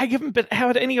haven't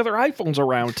had any other iPhones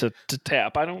around to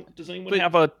tap. Does anyone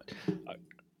have a?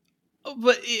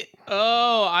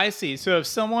 I see. So if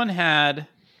someone had,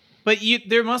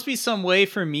 there must be some way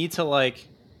for me to like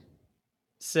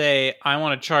say I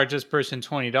want to charge this person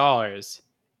 $20,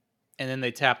 and then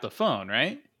they tap the phone,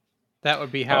 right? That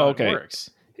would be how it works.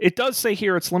 It does say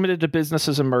here it's limited to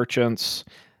businesses and merchants.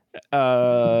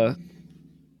 Well,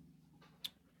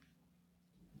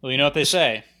 you know what they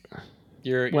say.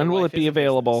 When will it be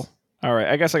available? All right,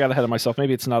 I guess I got ahead of myself.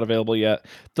 Maybe it's not available yet.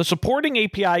 The supporting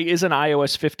API is in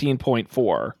iOS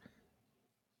 15.4.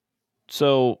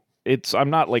 So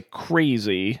I'm not like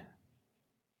crazy.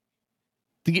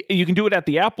 You can do it at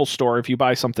the Apple Store if you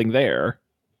buy something there.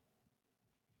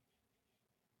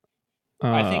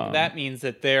 I think that means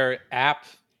that their app,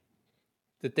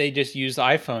 that they just use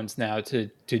iPhones now to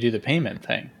do the payment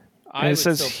thing. It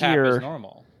says here, tap as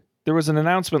normal. There was an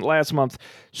announcement last month.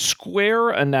 Square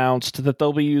announced that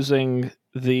they'll be using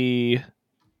the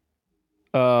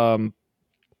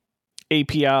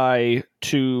API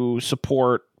to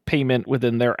support payment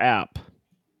within their app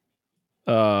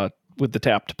with the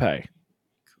tap to pay.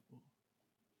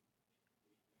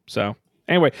 So,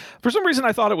 Anyway, for some reason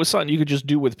I thought it was something you could just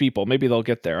do with people. Maybe they'll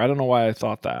get there. I don't know why I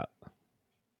thought that.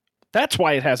 That's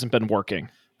why it hasn't been working.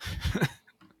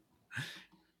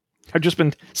 I've just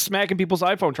been smacking people's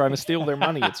iPhone trying to steal their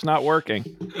money. It's not working.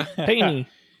 Pay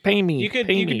me. You could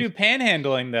do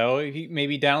panhandling though. You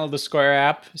maybe download the Square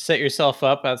app, set yourself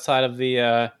up outside of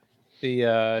the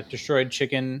destroyed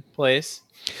chicken place.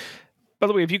 By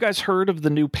the way, have you guys heard of the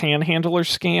new panhandler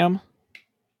scam?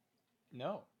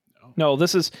 No,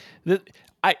 this is...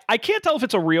 I can't tell if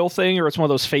it's a real thing or it's one of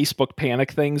those Facebook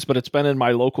panic things, but it's been in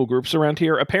my local groups around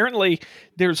here. Apparently,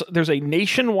 there's a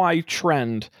nationwide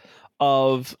trend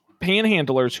of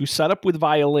panhandlers who set up with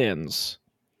violins,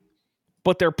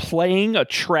 but they're playing a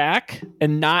track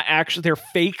and not actually... They're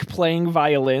fake playing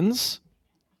violins.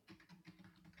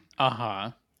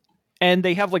 Uh-huh. And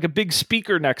they have like a big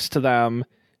speaker next to them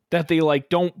that they like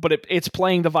don't, but it's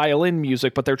playing the violin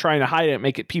music, but they're trying to hide it and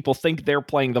make it people think they're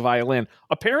playing the violin.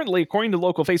 Apparently, according to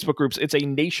local Facebook groups, it's a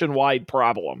nationwide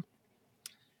problem.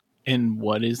 And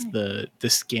what is the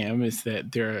scam? Is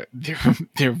that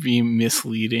they're being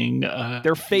misleading?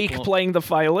 They're fake people. Playing the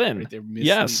violin. Right, they're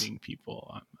misleading people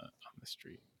on the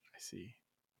street. I see.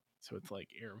 So it's like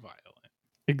air violin.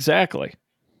 Exactly.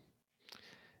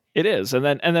 It is, and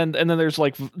then there's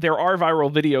like there are viral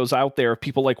videos out there of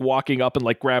people like walking up and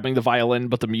like grabbing the violin,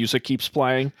 but the music keeps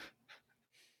playing,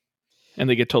 and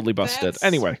they get totally busted. That's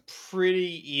anyway,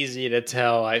 pretty easy to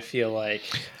tell. I feel like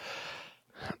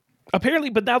apparently,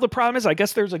 but now the problem is, I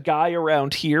guess there's a guy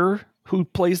around here who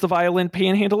plays the violin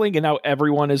panhandling, and now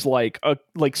everyone is like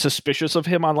suspicious of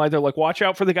him online. They're like, watch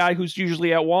out for the guy who's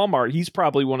usually at Walmart. He's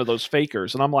probably one of those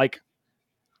fakers. And I'm like,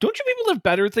 don't you people have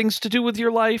better things to do with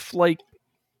your life? Like.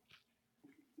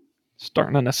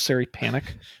 Starting unnecessary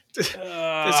panic. Does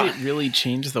it really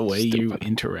change the way you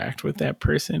interact with that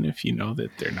person if you know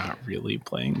that they're not really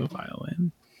playing the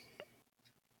violin?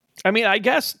 I mean, I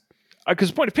guess, because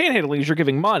the point of panhandling is you're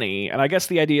giving money, and I guess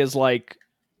the idea is like,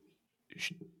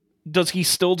 does he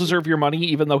still deserve your money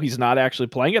even though he's not actually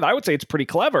playing it? I would say it's pretty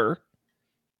clever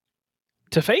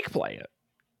to fake play it.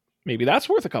 Maybe that's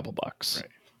worth a couple bucks.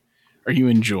 Right. Are you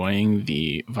enjoying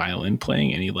the violin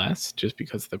playing any less just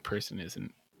because the person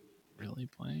isn't really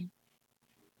playing?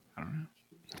 I don't know.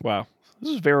 Wow, this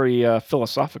is very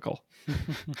philosophical.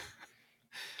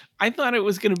 I thought it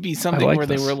was going to be something where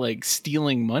they were like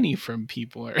stealing money from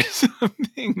people or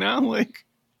something. Not like,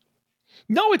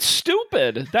 no, it's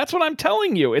stupid. That's what I'm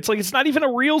telling you. It's like it's not even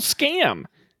a real scam.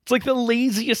 It's like the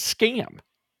laziest scam.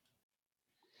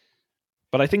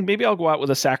 But I think maybe I'll go out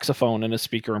with a saxophone and a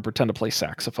speaker and pretend to play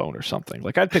saxophone or something.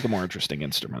 Like I'd pick a more interesting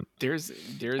instrument.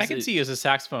 I can see you as a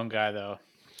saxophone guy though.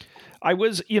 I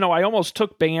was, I almost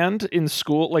took band in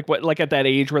school, like at that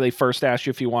age where they first asked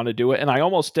you if you want to do it, and I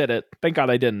almost did it. Thank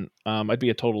God I didn't. I'd be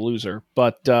a total loser.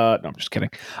 But no, I'm just kidding.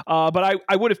 But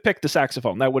I would have picked the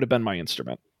saxophone. That would have been my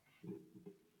instrument.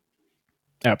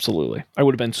 Absolutely, I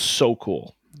would have been so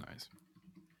cool. Nice.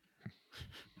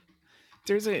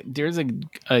 There's a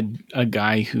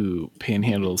guy who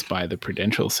panhandles by the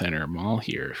Prudential Center Mall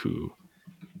here who.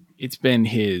 It's been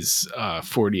his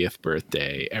 40th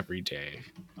birthday every day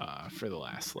for the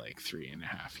last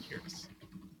 3.5 years.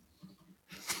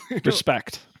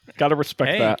 Respect. Gotta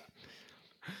respect that.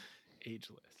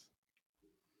 Ageless.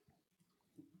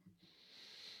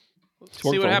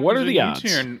 See what happens are the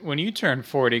odds? When you turn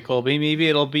 40, Colby. Maybe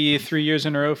it'll be 3 years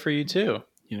in a row for you too.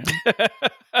 You know?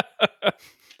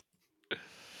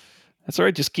 That's all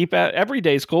right. Just keep at every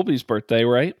day's Colby's birthday,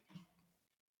 right?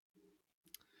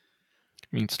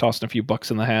 Means tossing a few bucks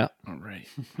in the hat. All right.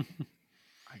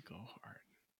 I go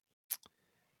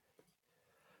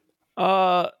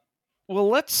hard. Well,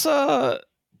 let's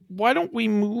why don't we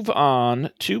move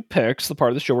on to picks, the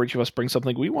part of the show where each of us brings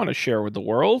something we want to share with the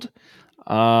world.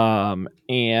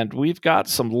 And we've got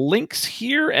some links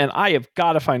here, and I have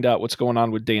got to find out what's going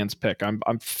on with Dan's pick.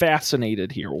 I'm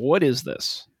fascinated here. What is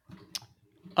this?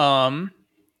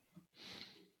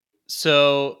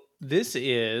 So this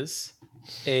is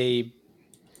a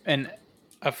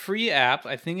free app.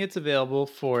 I think it's available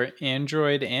for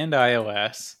Android and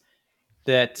iOS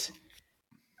that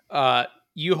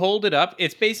you hold it up.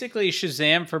 It's basically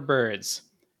Shazam for birds.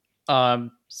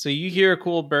 So you hear a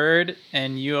cool bird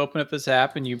and you open up this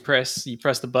app and you press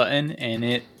the button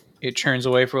and it turns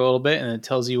away for a little bit and it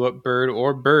tells you what bird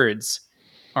or birds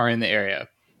are in the area.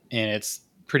 And it's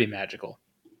pretty magical.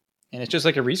 And it's just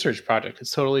like a research project.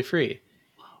 It's totally free.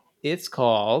 It's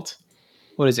called...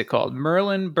 What is it called?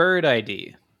 Merlin Bird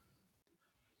ID.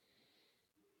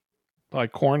 By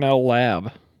Cornell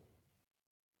Lab.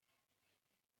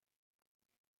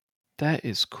 That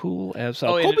is cool as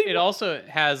hell. Oh, it also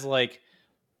has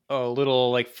a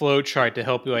little like flow chart to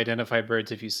help you identify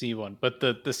birds if you see one. But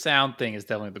the sound thing is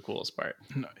definitely the coolest part.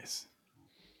 Nice.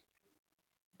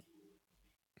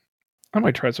 I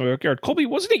might try some backyard. Colby,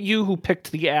 wasn't it you who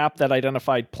picked the app that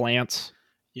identified plants?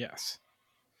 Yes.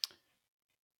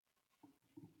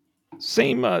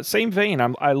 Same vein.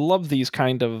 I love these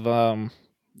kind of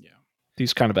Yeah.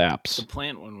 these kind of apps. The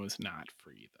plant one was not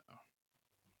free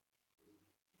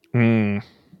though. Hmm.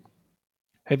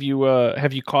 Have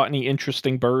you caught any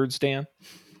interesting birds, Dan?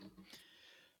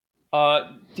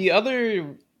 The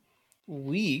other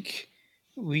week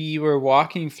we were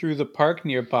walking through the park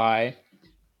nearby,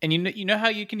 and you know how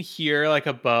you can hear like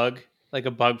a bug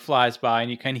flies by and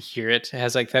you kind of hear it. It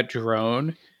has like that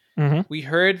drone. Mm-hmm. We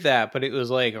heard that, but it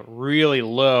was like really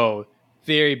low,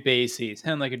 very bassy. It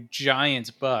sounded like a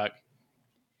giant bug.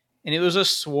 And it was a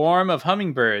swarm of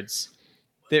hummingbirds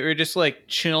that were just like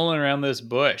chilling around this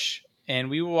bush. And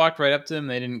we walked right up to them.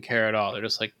 They didn't care at all. They're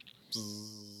just like,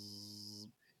 bzzz.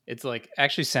 It's like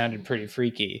actually sounded pretty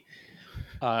freaky.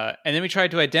 And then we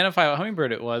tried to identify what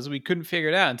hummingbird it was. We couldn't figure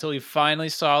it out until we finally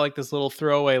saw like this little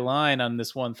throwaway line on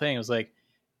this one thing. It was like,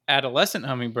 adolescent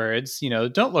hummingbirds,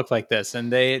 don't look like this,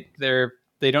 and they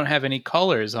don't have any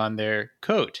colors on their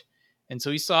coat. And so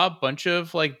we saw a bunch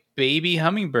of like baby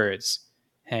hummingbirds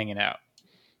hanging out.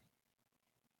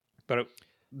 But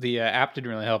the app didn't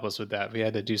really help us with that. We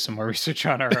had to do some more research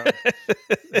on our own.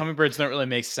 Hummingbirds don't really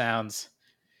make sounds.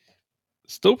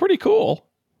 Still pretty cool.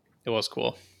 It was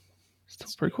cool. Still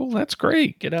pretty cool. That's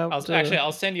great. Get out.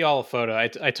 I'll send you all a photo.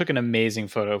 I took an amazing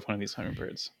photo of one of these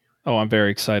hummingbirds. Oh, I'm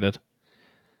very excited.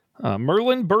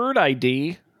 Merlin Bird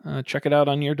ID. Check it out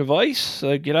on your device.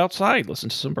 Get outside. Listen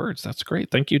to some birds. That's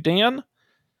great. Thank you, Dan.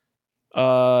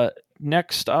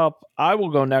 Next up, I will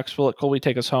go next. We'll let Colby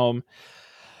take us home.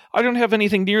 I don't have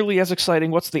anything nearly as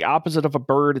exciting. What's the opposite of a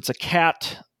bird? It's a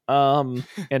cat.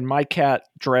 And my cat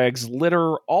drags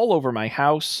litter all over my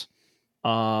house.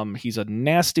 He's a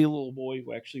nasty little boy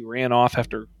who actually ran off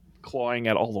after clawing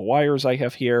at all the wires I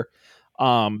have here.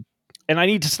 And I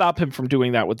need to stop him from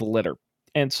doing that with the litter.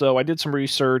 And so I did some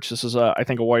research. This is, I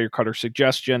think, a Wirecutter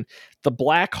suggestion. The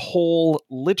Black Hole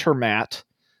Litter Mat.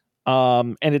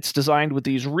 And it's designed with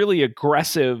these really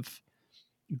aggressive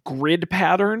grid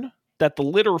pattern that the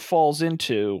litter falls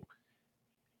into,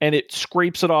 and it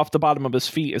scrapes it off the bottom of his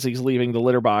feet as he's leaving the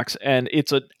litter box. And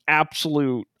it's an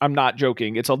absolute, I'm not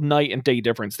joking, it's a night and day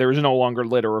difference. There is no longer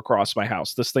litter across my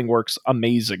house. This thing works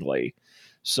amazingly.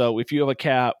 So if you have a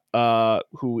cat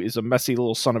who is a messy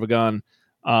little son of a gun,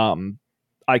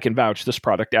 I can vouch this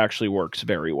product actually works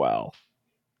very well.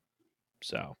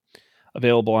 So,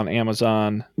 available on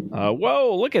Amazon.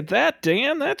 Whoa, look at that,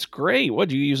 Dan. That's great. What,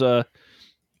 do you use a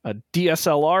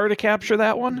DSLR to capture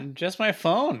that one? Just my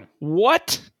phone.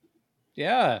 What?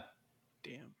 Yeah.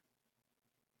 Damn.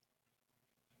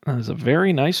 That is a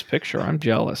very nice picture. I'm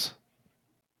jealous.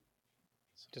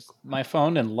 Just my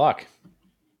phone and luck.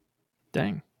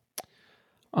 Dang.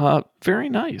 Very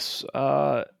nice.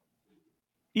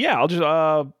 Yeah, I'll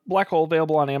just Black Hole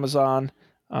available on Amazon.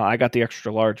 I got the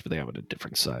extra large, but they have it in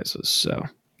different sizes, so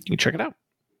you can check it out.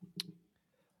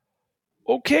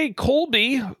 Okay,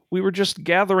 Colby, we were just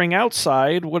gathering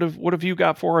outside. What have you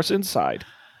got for us inside?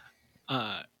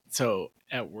 So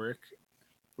at work,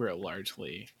 we're a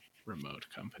largely remote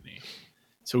company,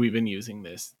 so we've been using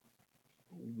this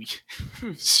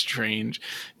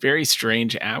very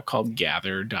strange app called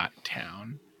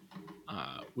Gather.town,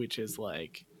 which is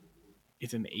like,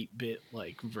 it's an 8-bit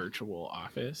like virtual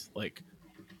office. Like,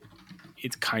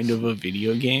 it's kind of a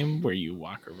video game where you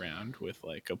walk around with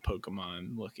like a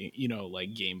Pokemon looking,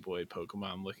 like Game Boy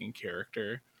Pokemon looking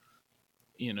character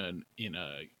in a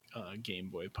Game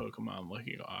Boy Pokemon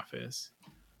looking office.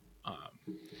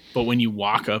 But when you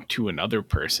walk up to another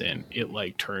person, it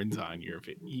like turns on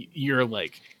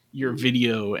your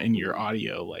video and your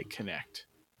audio like connect,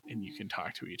 and you can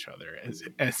talk to each other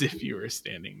as if you were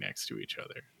standing next to each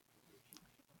other.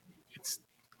 It's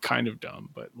kind of dumb,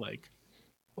 but like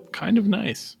kind of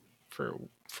nice for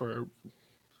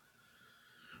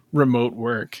remote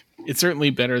work. It's certainly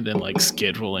better than like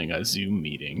scheduling a Zoom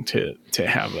meeting to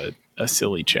have a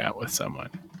silly chat with someone.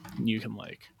 You can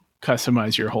like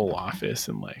customize your whole office,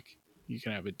 and like you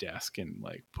can have a desk and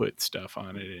like put stuff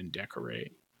on it and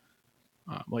decorate,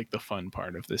 like the fun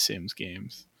part of the Sims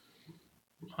games.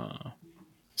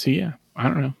 So yeah, I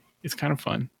don't know. It's kind of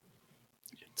fun.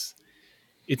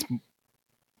 It's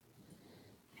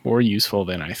more useful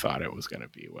than I thought it was going to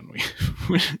be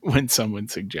when someone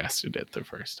suggested it the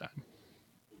first time.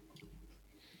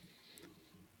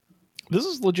 This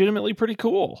is legitimately pretty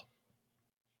cool.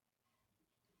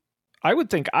 I would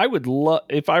think I would love,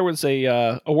 if I was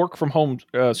a work from home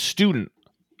student,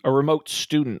 a remote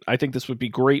student. I think this would be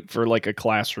great for like a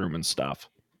classroom and stuff.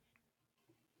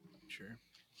 Sure.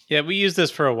 Yeah, we used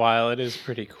this for a while. It is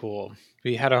pretty cool.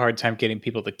 We had a hard time getting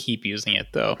people to keep using it,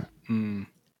 though. Yeah,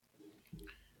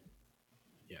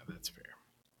 that's fair.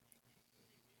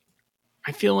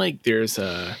 I feel like there's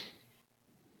a...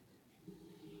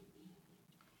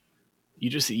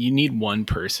 You need one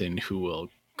person who will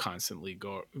constantly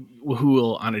go, who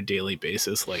will on a daily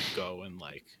basis like go and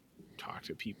like talk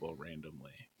to people randomly.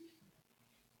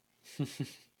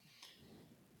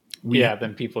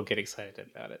 Then people get excited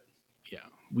about it. Yeah,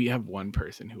 we have one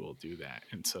person who will do that,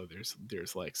 and so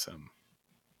there's like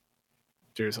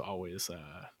there's always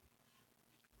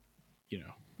you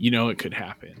know it could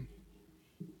happen.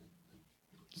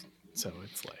 So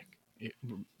it's like it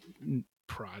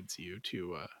prods you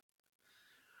to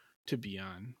be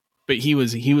on. But he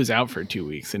was out for 2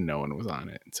 weeks and no one was on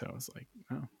it. So I was like,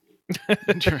 oh,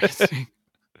 interesting.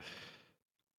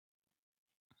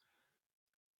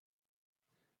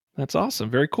 That's awesome.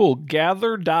 Very cool.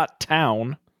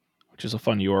 Gather.town, which is a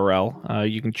fun URL.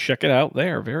 You can check it out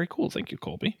there. Very cool. Thank you,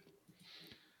 Colby.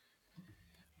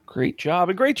 Great job.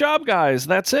 And great job, guys.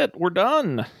 That's it. We're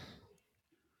done.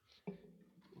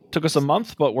 Took us a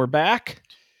month, but we're back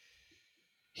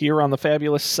here on the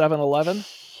fabulous 7-Eleven.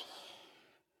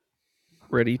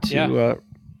 Ready to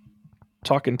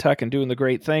talking tech and doing the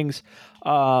great things.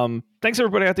 Thanks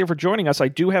everybody out there for joining us. I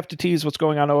do have to tease what's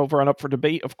going on over on Up for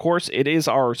Debate. Of course, it is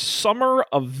our summer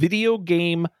of video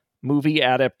game movie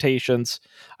adaptations.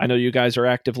 I know you guys are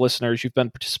active listeners. You've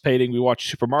been participating. We watched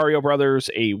Super Mario Brothers,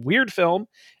 a weird film,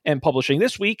 and publishing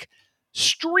this week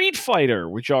Street Fighter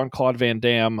with Jean-Claude Van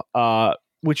Damme,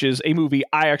 which is a movie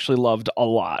I actually loved a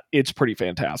lot. It's pretty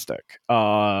fantastic.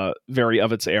 Very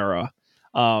of its era.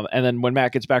 And then when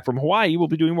Matt gets back from Hawaii, we'll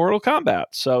be doing Mortal Kombat.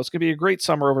 So it's going to be a great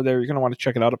summer over there. You're going to want to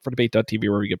check it out, UpForDebate.tv,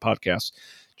 wherever you get podcasts.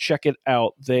 Check it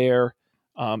out there.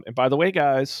 And by the way,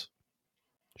 guys,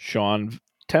 Sean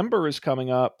Timber is coming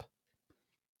up.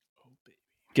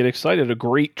 Get excited. A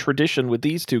great tradition with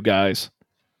these two guys.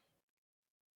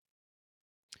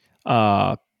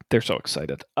 They're so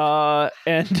excited.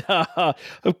 And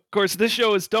of course, this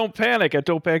show is Don't Panic at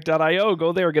don'tpanic.io.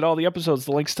 Go there, get all the episodes.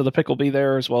 The links to the pick will be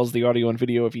there, as well as the audio and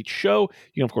video of each show.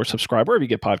 You can, of course, subscribe wherever you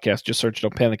get podcasts. Just search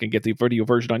Don't Panic and get the video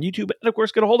version on YouTube. And, of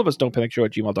course, get a hold of us,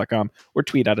 don'tpanicshow@gmail.com, or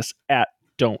tweet at us at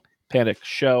Don't Panic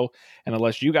Show. And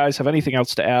unless you guys have anything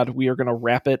else to add, we are going to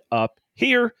wrap it up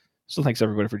here. So thanks,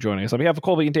 everybody, for joining us. On behalf of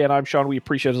Colby and Dan, I'm Sean. We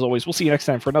appreciate it, as always. We'll see you next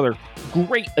time for another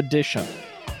great edition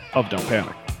of Don't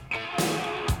Panic.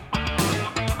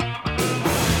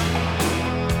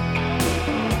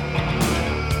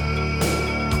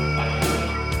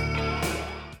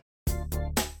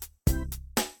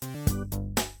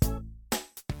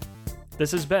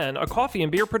 This has been a Coffee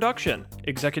and Beer production,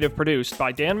 executive produced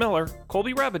by Dan Miller,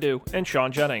 Colby Rabideau, and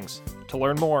Sean Jennings. To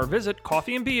learn more, visit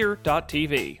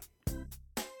coffeeandbeer.tv.